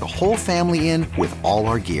can pack the whole family in with all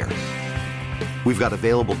our gear. We've got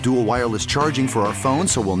available dual wireless charging for our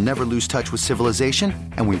phones, so we'll never lose touch with civilization,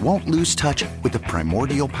 and we won't lose touch with the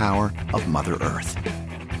primordial power of Mother Earth.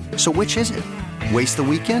 So which is it? Waste the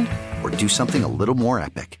weekend or do something a little more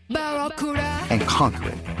epic? And conquer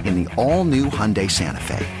it in the all-new Hyundai Santa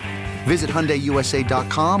Fe. Visit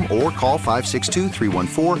HyundaiUSA.com or call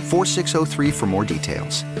 562-314-4603 for more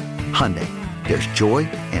details. Hyundai, there's joy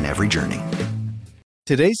in every journey.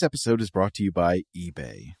 Today's episode is brought to you by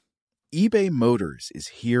eBay. eBay Motors is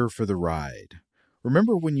here for the ride.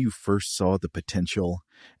 Remember when you first saw the potential?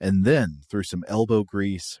 And then, through some elbow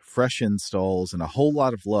grease, fresh installs, and a whole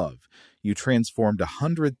lot of love, you transformed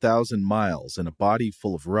 100,000 miles and a body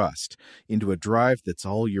full of rust into a drive that's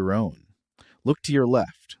all your own. Look to your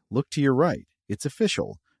left. Look to your right. It's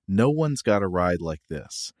official. No one's got a ride like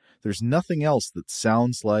this. There's nothing else that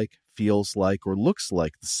sounds like, feels like, or looks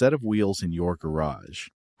like the set of wheels in your garage.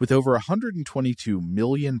 With over 122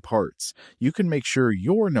 million parts, you can make sure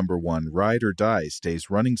your number one ride or die stays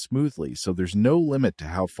running smoothly, so there's no limit to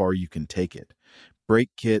how far you can take it. Brake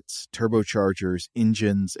kits, turbochargers,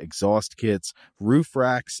 engines, exhaust kits, roof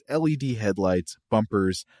racks, LED headlights,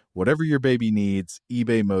 bumpers, whatever your baby needs,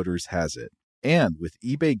 eBay Motors has it. And with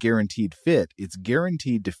eBay Guaranteed Fit, it's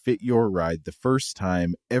guaranteed to fit your ride the first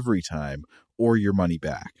time, every time, or your money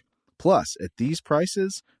back. Plus, at these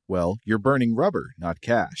prices, well, you're burning rubber, not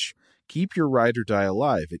cash. Keep your ride or die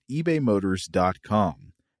alive at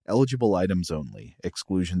ebaymotors.com. Eligible items only.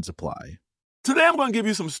 Exclusions apply. Today I'm going to give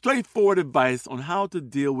you some straightforward advice on how to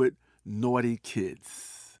deal with naughty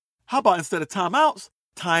kids. How about instead of timeouts,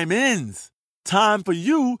 time-ins? Time for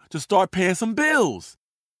you to start paying some bills.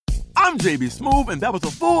 I'm JB Smoove, and that was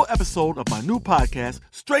a full episode of my new podcast,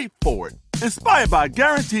 Straightforward, inspired by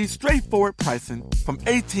guaranteed straightforward pricing from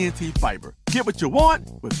AT&T Fiber. Get what you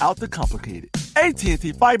want without the complicated.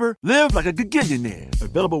 AT&T Fiber, live like a gigillionaire.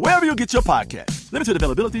 Available wherever you get your podcasts. Limited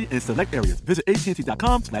availability in select areas. Visit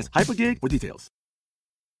AT&T.com/hypergig for details.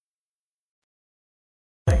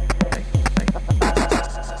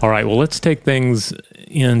 All right, well, let's take things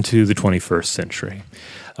into the 21st century.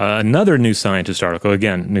 Another New Scientist article.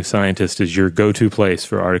 Again, New Scientist is your go-to place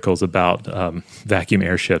for articles about vacuum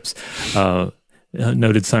airships.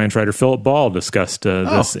 Noted science writer Philip Ball discussed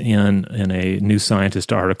this in a New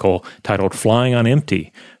Scientist article titled Flying on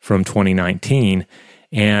Empty from 2019.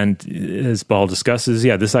 And as Ball discusses,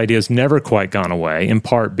 this idea has never quite gone away, in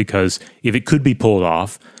part because if it could be pulled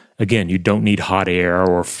off, Again, you don't need hot air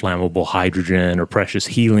or flammable hydrogen or precious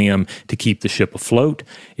helium to keep the ship afloat.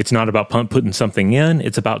 It's not about putting something in.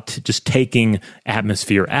 It's about just taking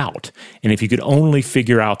atmosphere out. And if you could only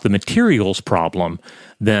figure out the materials problem,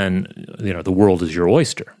 then the world is your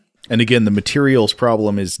oyster. And again, the materials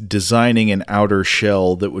problem is designing an outer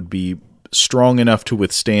shell that would be strong enough to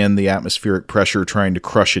withstand the atmospheric pressure trying to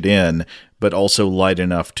crush it in, but also light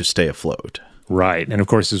enough to stay afloat. Right. And of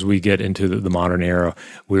course, as we get into the modern era,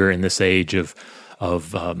 we're in this age of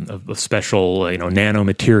special,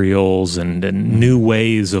 nanomaterials and new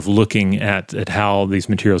ways of looking at how these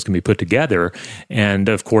materials can be put together. And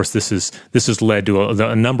of course, this has led to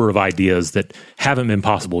a number of ideas that haven't been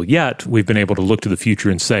possible yet. We've been able to look to the future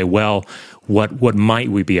and say, well, what might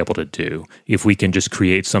we be able to do if we can just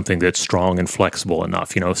create something that's strong and flexible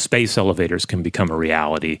enough? Space elevators can become a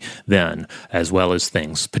reality then, as well as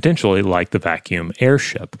things potentially like the vacuum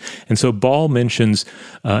airship. And so Ball mentions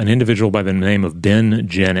an individual by the name of Ben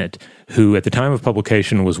Jennett, who at the time of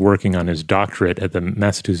publication was working on his doctorate at the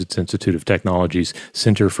Massachusetts Institute of Technology's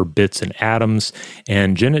Center for Bits and Atoms.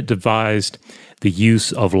 And Jennett devised the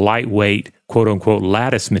use of lightweight, quote-unquote,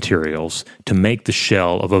 lattice materials to make the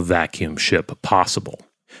shell of a vacuum ship possible.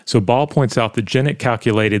 So Ball points out that Jennett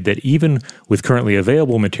calculated that even with currently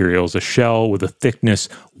available materials, a shell with a thickness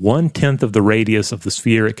 1/10 of the radius of the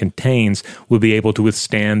sphere it contains would be able to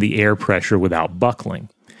withstand the air pressure without buckling.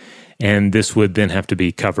 And this would then have to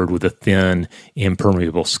be covered with a thin,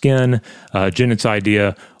 impermeable skin. Jennett's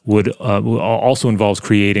idea would also involves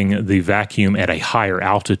creating the vacuum at a higher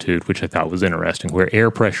altitude, which I thought was interesting, where air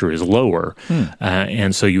pressure is lower.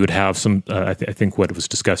 And so you would have some, I think what was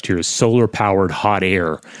discussed here is solar-powered hot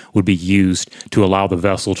air would be used to allow the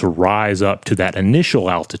vessel to rise up to that initial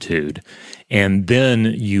altitude. And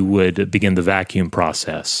then you would begin the vacuum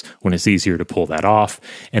process when it's easier to pull that off.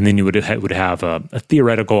 And then you would have a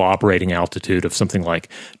theoretical operating altitude of something like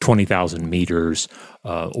 20,000 meters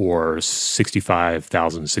or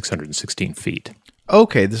 65,616 feet.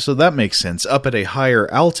 Okay, so that makes sense. Up at a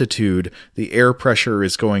higher altitude, the air pressure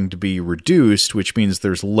is going to be reduced, which means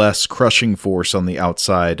there's less crushing force on the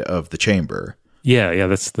outside of the chamber. Yeah,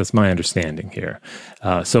 that's my understanding here.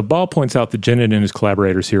 So Ball points out that Jennett and his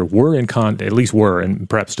collaborators here were and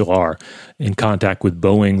perhaps still are, in contact with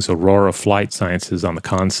Boeing's Aurora Flight Sciences on the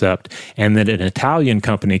concept, and that an Italian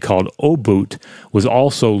company called Oboot was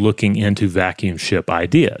also looking into vacuum ship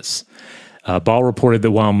ideas. Ball reported that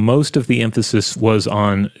while most of the emphasis was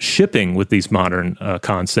on shipping with these modern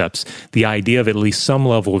concepts, the idea of at least some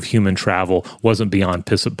level of human travel wasn't beyond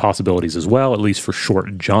possibilities as well, at least for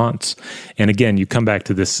short jaunts. And again, you come back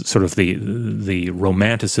to this sort of the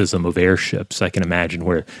romanticism of airships. I can imagine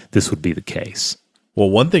where this would be the case. Well,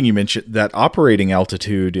 one thing you mentioned, that operating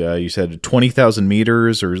altitude, you said 20,000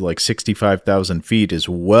 meters or like 65,000 feet is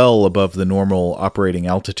well above the normal operating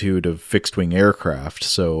altitude of fixed-wing aircraft.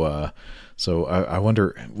 So I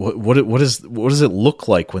wonder what does it look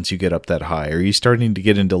like once you get up that high? Are you starting to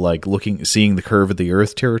get into like seeing the curve of the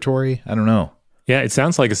Earth territory? I don't know. Yeah, it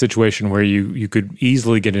sounds like a situation where you could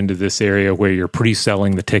easily get into this area where you're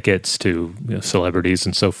pre-selling the tickets to celebrities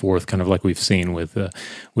and so forth, kind of like we've seen with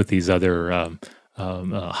these other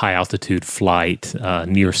high altitude flight,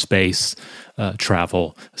 near space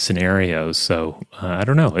travel scenarios. So I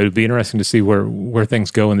don't know. It would be interesting to see where things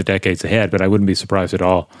go in the decades ahead, but I wouldn't be surprised at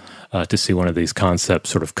all to see one of these concepts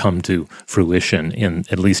sort of come to fruition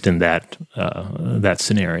at least in that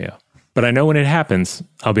scenario. But I know when it happens,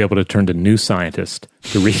 I'll be able to turn to New Scientist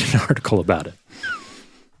to read an article about it.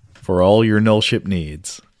 For all your null ship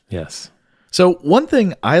needs. Yes. So one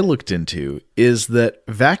thing I looked into is that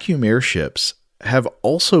vacuum airships have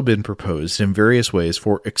also been proposed in various ways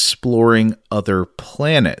for exploring other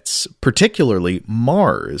planets, particularly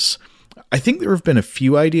Mars. I think there have been a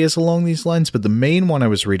few ideas along these lines, but the main one I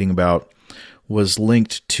was reading about was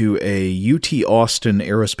linked to a UT Austin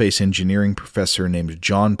aerospace engineering professor named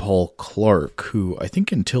John Paul Clark, who I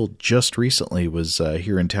think until just recently was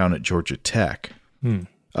here in town at Georgia Tech.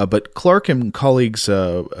 But Clark and colleagues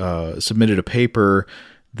submitted a paper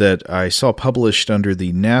that I saw published under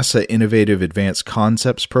the NASA Innovative Advanced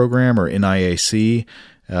Concepts Program, or NIAC.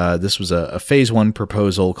 This was a Phase 1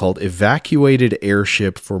 proposal called Evacuated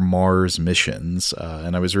Airship for Mars Missions.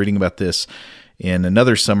 And I was reading about this in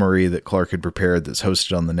another summary that Clark had prepared that's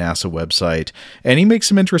hosted on the NASA website. And he makes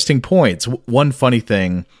some interesting points. One funny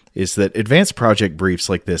thing is that advanced project briefs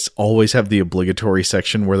like this always have the obligatory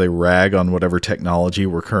section where they rag on whatever technology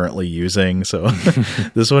we're currently using. So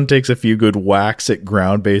this one takes a few good whacks at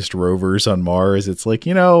ground-based rovers on Mars. It's like,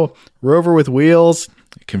 rover with wheels,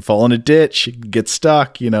 It can fall in a ditch, it can get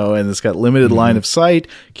stuck, and it's got limited line of sight,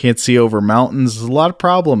 can't see over mountains. There's a lot of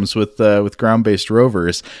problems with ground-based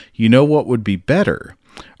rovers. You know what would be better?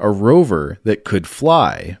 A rover that could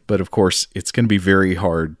fly, but of course, it's going to be very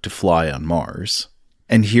hard to fly on Mars.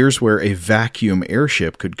 And here's where a vacuum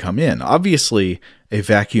airship could come in. Obviously, a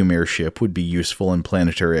vacuum airship would be useful in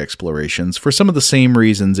planetary explorations for some of the same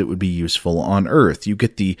reasons it would be useful on Earth. You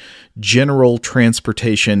get the general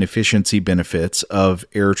transportation efficiency benefits of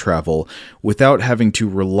air travel without having to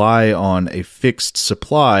rely on a fixed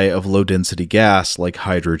supply of low-density gas like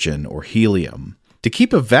hydrogen or helium. To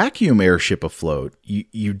keep a vacuum airship afloat,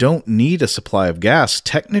 you don't need a supply of gas.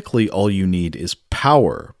 Technically, all you need is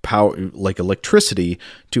power like electricity,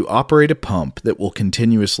 to operate a pump that will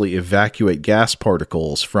continuously evacuate gas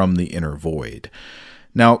particles from the inner void.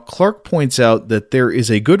 Now, Clark points out that there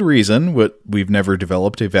is a good reason we've never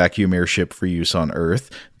developed a vacuum airship for use on Earth.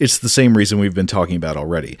 It's the same reason we've been talking about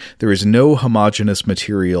already. There is no homogeneous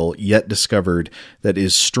material yet discovered that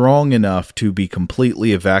is strong enough to be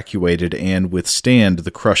completely evacuated and withstand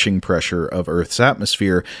the crushing pressure of Earth's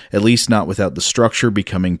atmosphere, at least not without the structure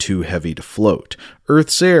becoming too heavy to float.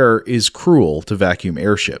 Earth's air is cruel to vacuum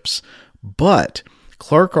airships, but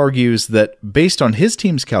Clark argues that, based on his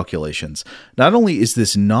team's calculations, not only is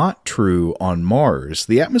this not true on Mars,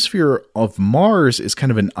 the atmosphere of Mars is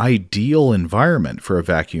kind of an ideal environment for a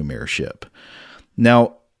vacuum airship.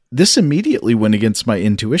 Now, this immediately went against my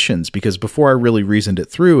intuitions, because before I really reasoned it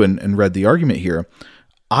through and read the argument here,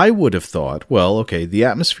 I would have thought, well, okay, the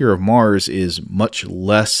atmosphere of Mars is much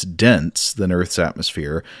less dense than Earth's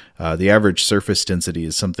atmosphere. The average surface density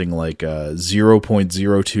is something like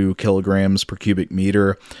 0.02 kilograms per cubic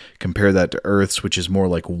meter. Compare that to Earth's, which is more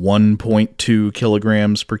like 1.2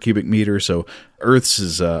 kilograms per cubic meter. So Earth's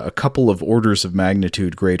is a couple of orders of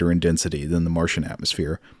magnitude greater in density than the Martian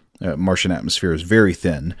atmosphere. Martian atmosphere is very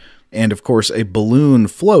thin. And of course, a balloon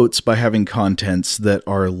floats by having contents that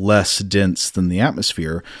are less dense than the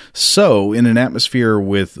atmosphere. So in an atmosphere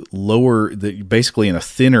with basically in a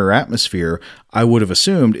thinner atmosphere, I would have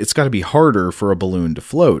assumed it's got to be harder for a balloon to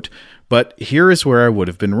float. But here is where I would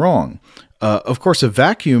have been wrong. Of course, a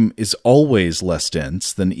vacuum is always less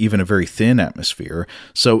dense than even a very thin atmosphere.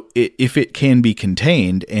 So if it can be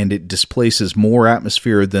contained and it displaces more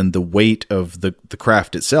atmosphere than the weight of the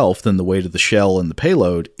craft itself, than the weight of the shell and the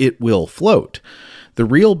payload, it will float. The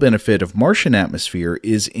real benefit of Martian atmosphere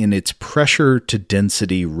is in its pressure to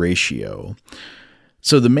density ratio.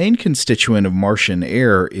 So the main constituent of Martian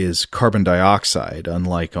air is carbon dioxide,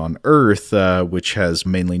 unlike on Earth, which has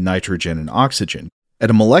mainly nitrogen and oxygen. At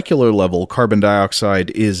a molecular level, carbon dioxide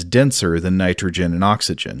is denser than nitrogen and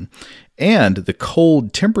oxygen. And the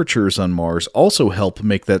cold temperatures on Mars also help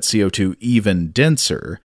make that CO2 even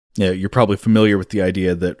denser. You're probably familiar with the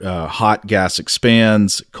idea that hot gas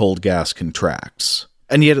expands, cold gas contracts.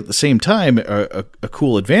 And yet at the same time, a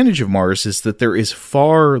cool advantage of Mars is that there is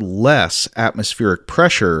far less atmospheric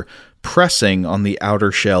pressure pressing on the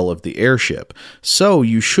outer shell of the airship. So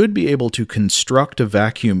you should be able to construct a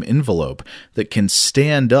vacuum envelope that can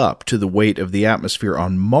stand up to the weight of the atmosphere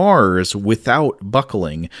on Mars without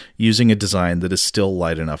buckling, using a design that is still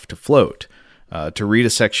light enough to float. To read a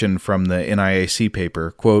section from the NIAC paper,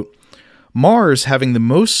 quote, Mars having the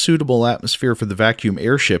most suitable atmosphere for the vacuum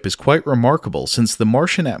airship is quite remarkable, since the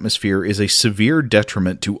Martian atmosphere is a severe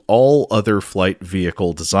detriment to all other flight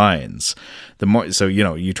vehicle designs. So,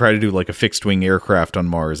 you try to do like a fixed-wing aircraft on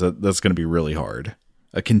Mars, that's going to be really hard.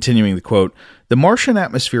 Continuing the quote, the Martian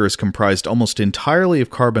atmosphere is comprised almost entirely of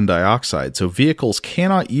carbon dioxide, so vehicles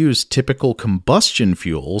cannot use typical combustion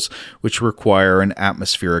fuels, which require an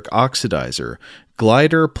atmospheric oxidizer.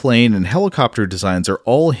 Glider, plane, and helicopter designs are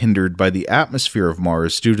all hindered by the atmosphere of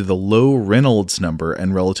Mars due to the low Reynolds number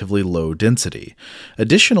and relatively low density.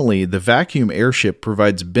 Additionally, the vacuum airship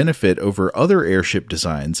provides benefit over other airship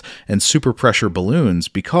designs and superpressure balloons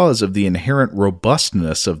because of the inherent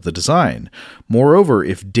robustness of the design. Moreover,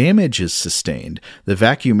 if damage is sustained, the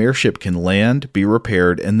vacuum airship can land, be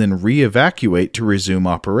repaired, and then re-evacuate to resume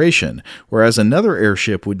operation, whereas another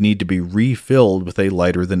airship would need to be refilled with a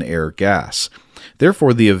lighter-than-air gas.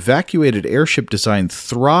 Therefore, the evacuated airship design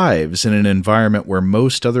thrives in an environment where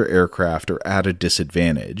most other aircraft are at a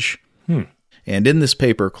disadvantage. And in this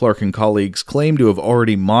paper, Clark and colleagues claim to have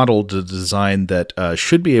already modeled a design that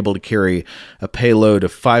should be able to carry a payload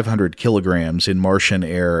of 500 kilograms in Martian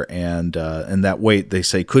air, and that weight, they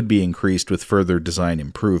say, could be increased with further design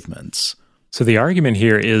improvements. So the argument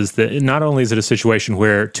here is that not only is it a situation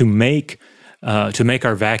where to make to make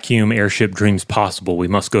our vacuum airship dreams possible, we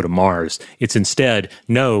must go to Mars. It's instead,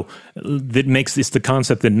 no, it's the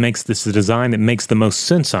concept that makes this the design that makes the most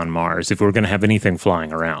sense on Mars if we're going to have anything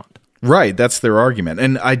flying around. Right, that's their argument.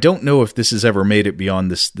 And I don't know if this has ever made it beyond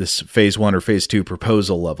this phase 1 or phase 2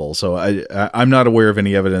 proposal level. So I'm not aware of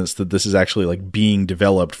any evidence that this is actually like being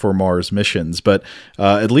developed for Mars missions. But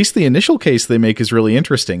at least the initial case they make is really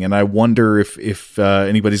interesting. And I wonder if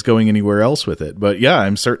anybody's going anywhere else with it. But yeah,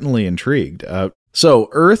 I'm certainly intrigued. So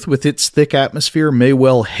Earth, with its thick atmosphere, may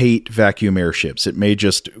well hate vacuum airships. It may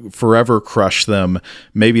just forever crush them.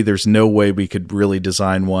 Maybe there's no way we could really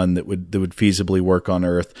design one that would feasibly work on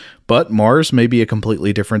Earth. But Mars may be a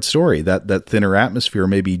completely different story. That thinner atmosphere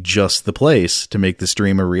may be just the place to make this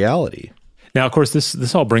dream a reality. Now, of course,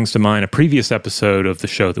 this all brings to mind a previous episode of the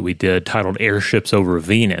show that we did titled Airships Over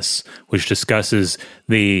Venus, which discusses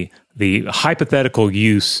the hypothetical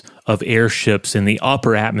use of airships in the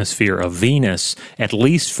upper atmosphere of Venus, at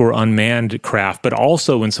least for unmanned craft, but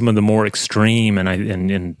also in some of the more extreme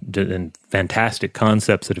and fantastic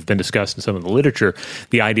concepts that have been discussed in some of the literature,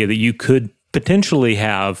 the idea that you could potentially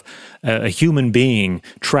have a human being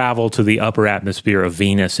travel to the upper atmosphere of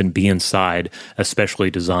Venus and be inside a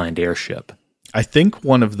specially designed airship. I think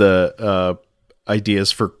one of the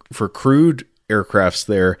ideas for crewed aircrafts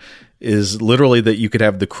there is literally that you could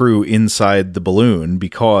have the crew inside the balloon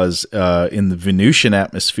because in the Venusian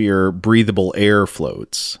atmosphere, breathable air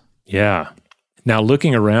floats. Yeah. Now,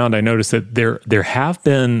 looking around, I noticed that there have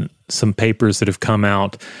been some papers that have come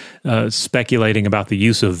out speculating about the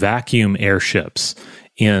use of vacuum airships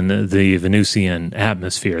in the Venusian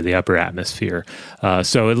atmosphere, the upper atmosphere.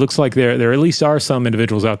 So it looks like there at least are some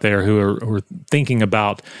individuals out there who are thinking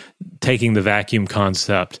about taking the vacuum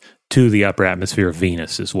concept to the upper atmosphere of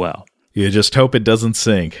Venus as well. You just hope it doesn't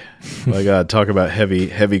sink. My God, talk about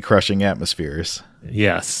heavy crushing atmospheres.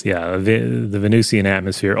 Yes, yeah. The Venusian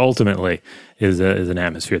atmosphere ultimately is an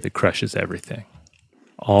atmosphere that crushes everything.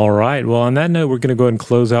 All right. Well, on that note, we're going to go ahead and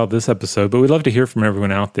close out this episode, but we'd love to hear from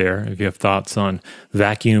everyone out there if you have thoughts on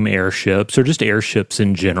vacuum airships or just airships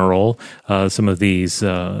in general. Some of these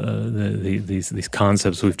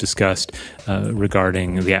concepts we've discussed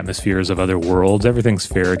regarding the atmospheres of other worlds. Everything's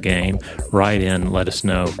fair game. Write in, let us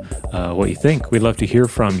know what you think. We'd love to hear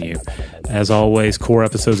from you. As always, core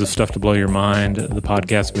episodes of Stuff to Blow Your Mind, the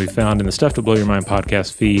podcast can be found in the Stuff to Blow Your Mind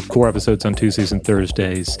podcast feed. Core episodes on Tuesdays and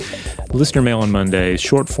Thursdays. Listener mail on Mondays.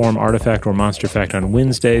 Short form Artifact or Monster Fact on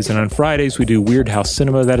Wednesdays. And on Fridays, we do Weird House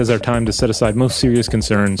Cinema. That is our time to set aside most serious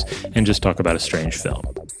concerns and just talk about a strange film.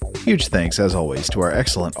 Huge thanks, as always, to our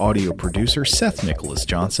excellent audio producer, Seth Nicholas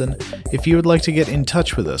Johnson. If you would like to get in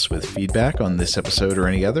touch with us with feedback on this episode or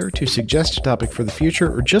any other, to suggest a topic for the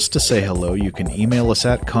future, or just to say hello, you can email us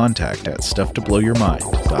at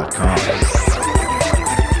contact@stufftoblowyourmind.com.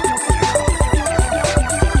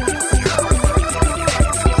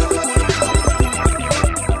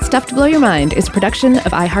 Stuff to Blow Your Mind is a production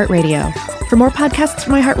of iHeartRadio. For more podcasts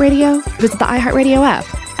from iHeartRadio, visit the iHeartRadio app,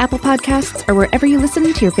 Apple Podcasts, or wherever you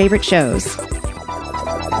listen to your favorite shows.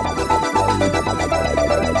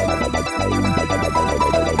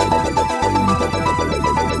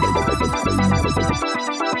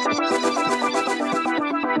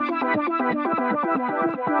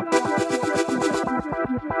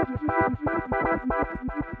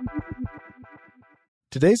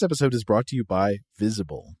 Today's episode is brought to you by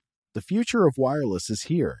Visible. The future of wireless is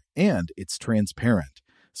here, and it's transparent.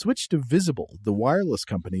 Switch to Visible, the wireless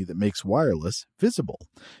company that makes wireless visible.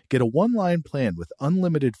 Get a one-line plan with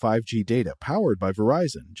unlimited 5G data powered by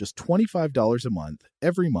Verizon, just $25 a month,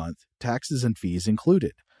 every month, taxes and fees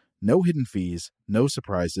included. No hidden fees, no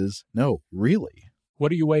surprises, no, really.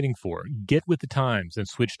 What are you waiting for? Get with the times and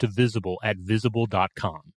switch to Visible at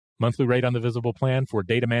Visible.com. Monthly rate on the Visible plan. For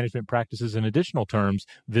data management practices and additional terms,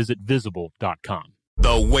 visit Visible.com.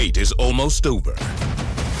 The wait is almost over.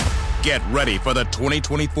 Get ready for the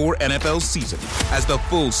 2024 NFL season as the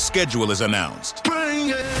full schedule is announced.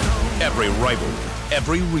 Every rivalry,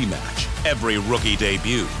 every rematch, every rookie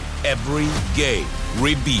debut, every game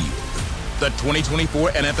revealed. The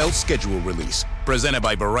 2024 NFL schedule release, presented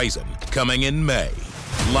by Verizon, coming in May.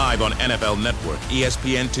 Live on NFL Network,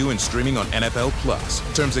 ESPN2, and streaming on NFL Plus.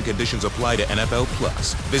 Terms and conditions apply to NFL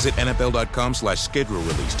Plus. Visit NFL.com/schedule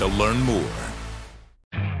release to learn more.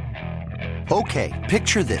 Okay,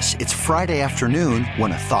 picture this. It's Friday afternoon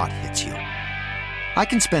when a thought hits you. I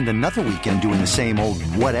can spend another weekend doing the same old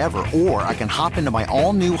whatever, or I can hop into my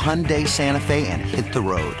all-new Hyundai Santa Fe and hit the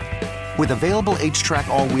road. With available H-Track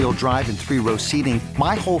all-wheel drive and 3-row seating,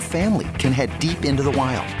 my whole family can head deep into the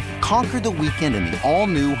wild. Conquer the weekend in the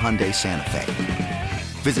all-new Hyundai Santa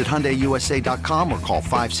Fe. Visit HyundaiUSA.com or call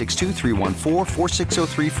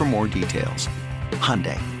 562-314-4603 for more details.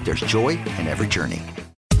 Hyundai, there's joy in every journey.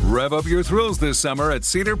 Rev up your thrills this summer at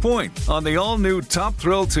Cedar Point on the all-new Top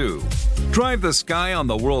Thrill 2. Drive the sky on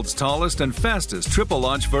the world's tallest and fastest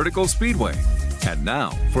triple-launch vertical speedway. And now,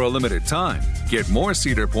 for a limited time, get more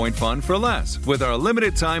Cedar Point fun for less with our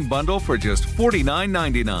limited-time bundle for just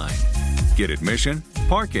 $49.99. Get admission,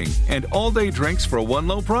 parking, and all-day drinks for one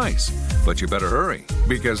low price. But you better hurry,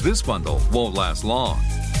 because this bundle won't last long.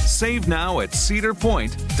 Save now at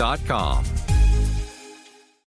cedarpoint.com.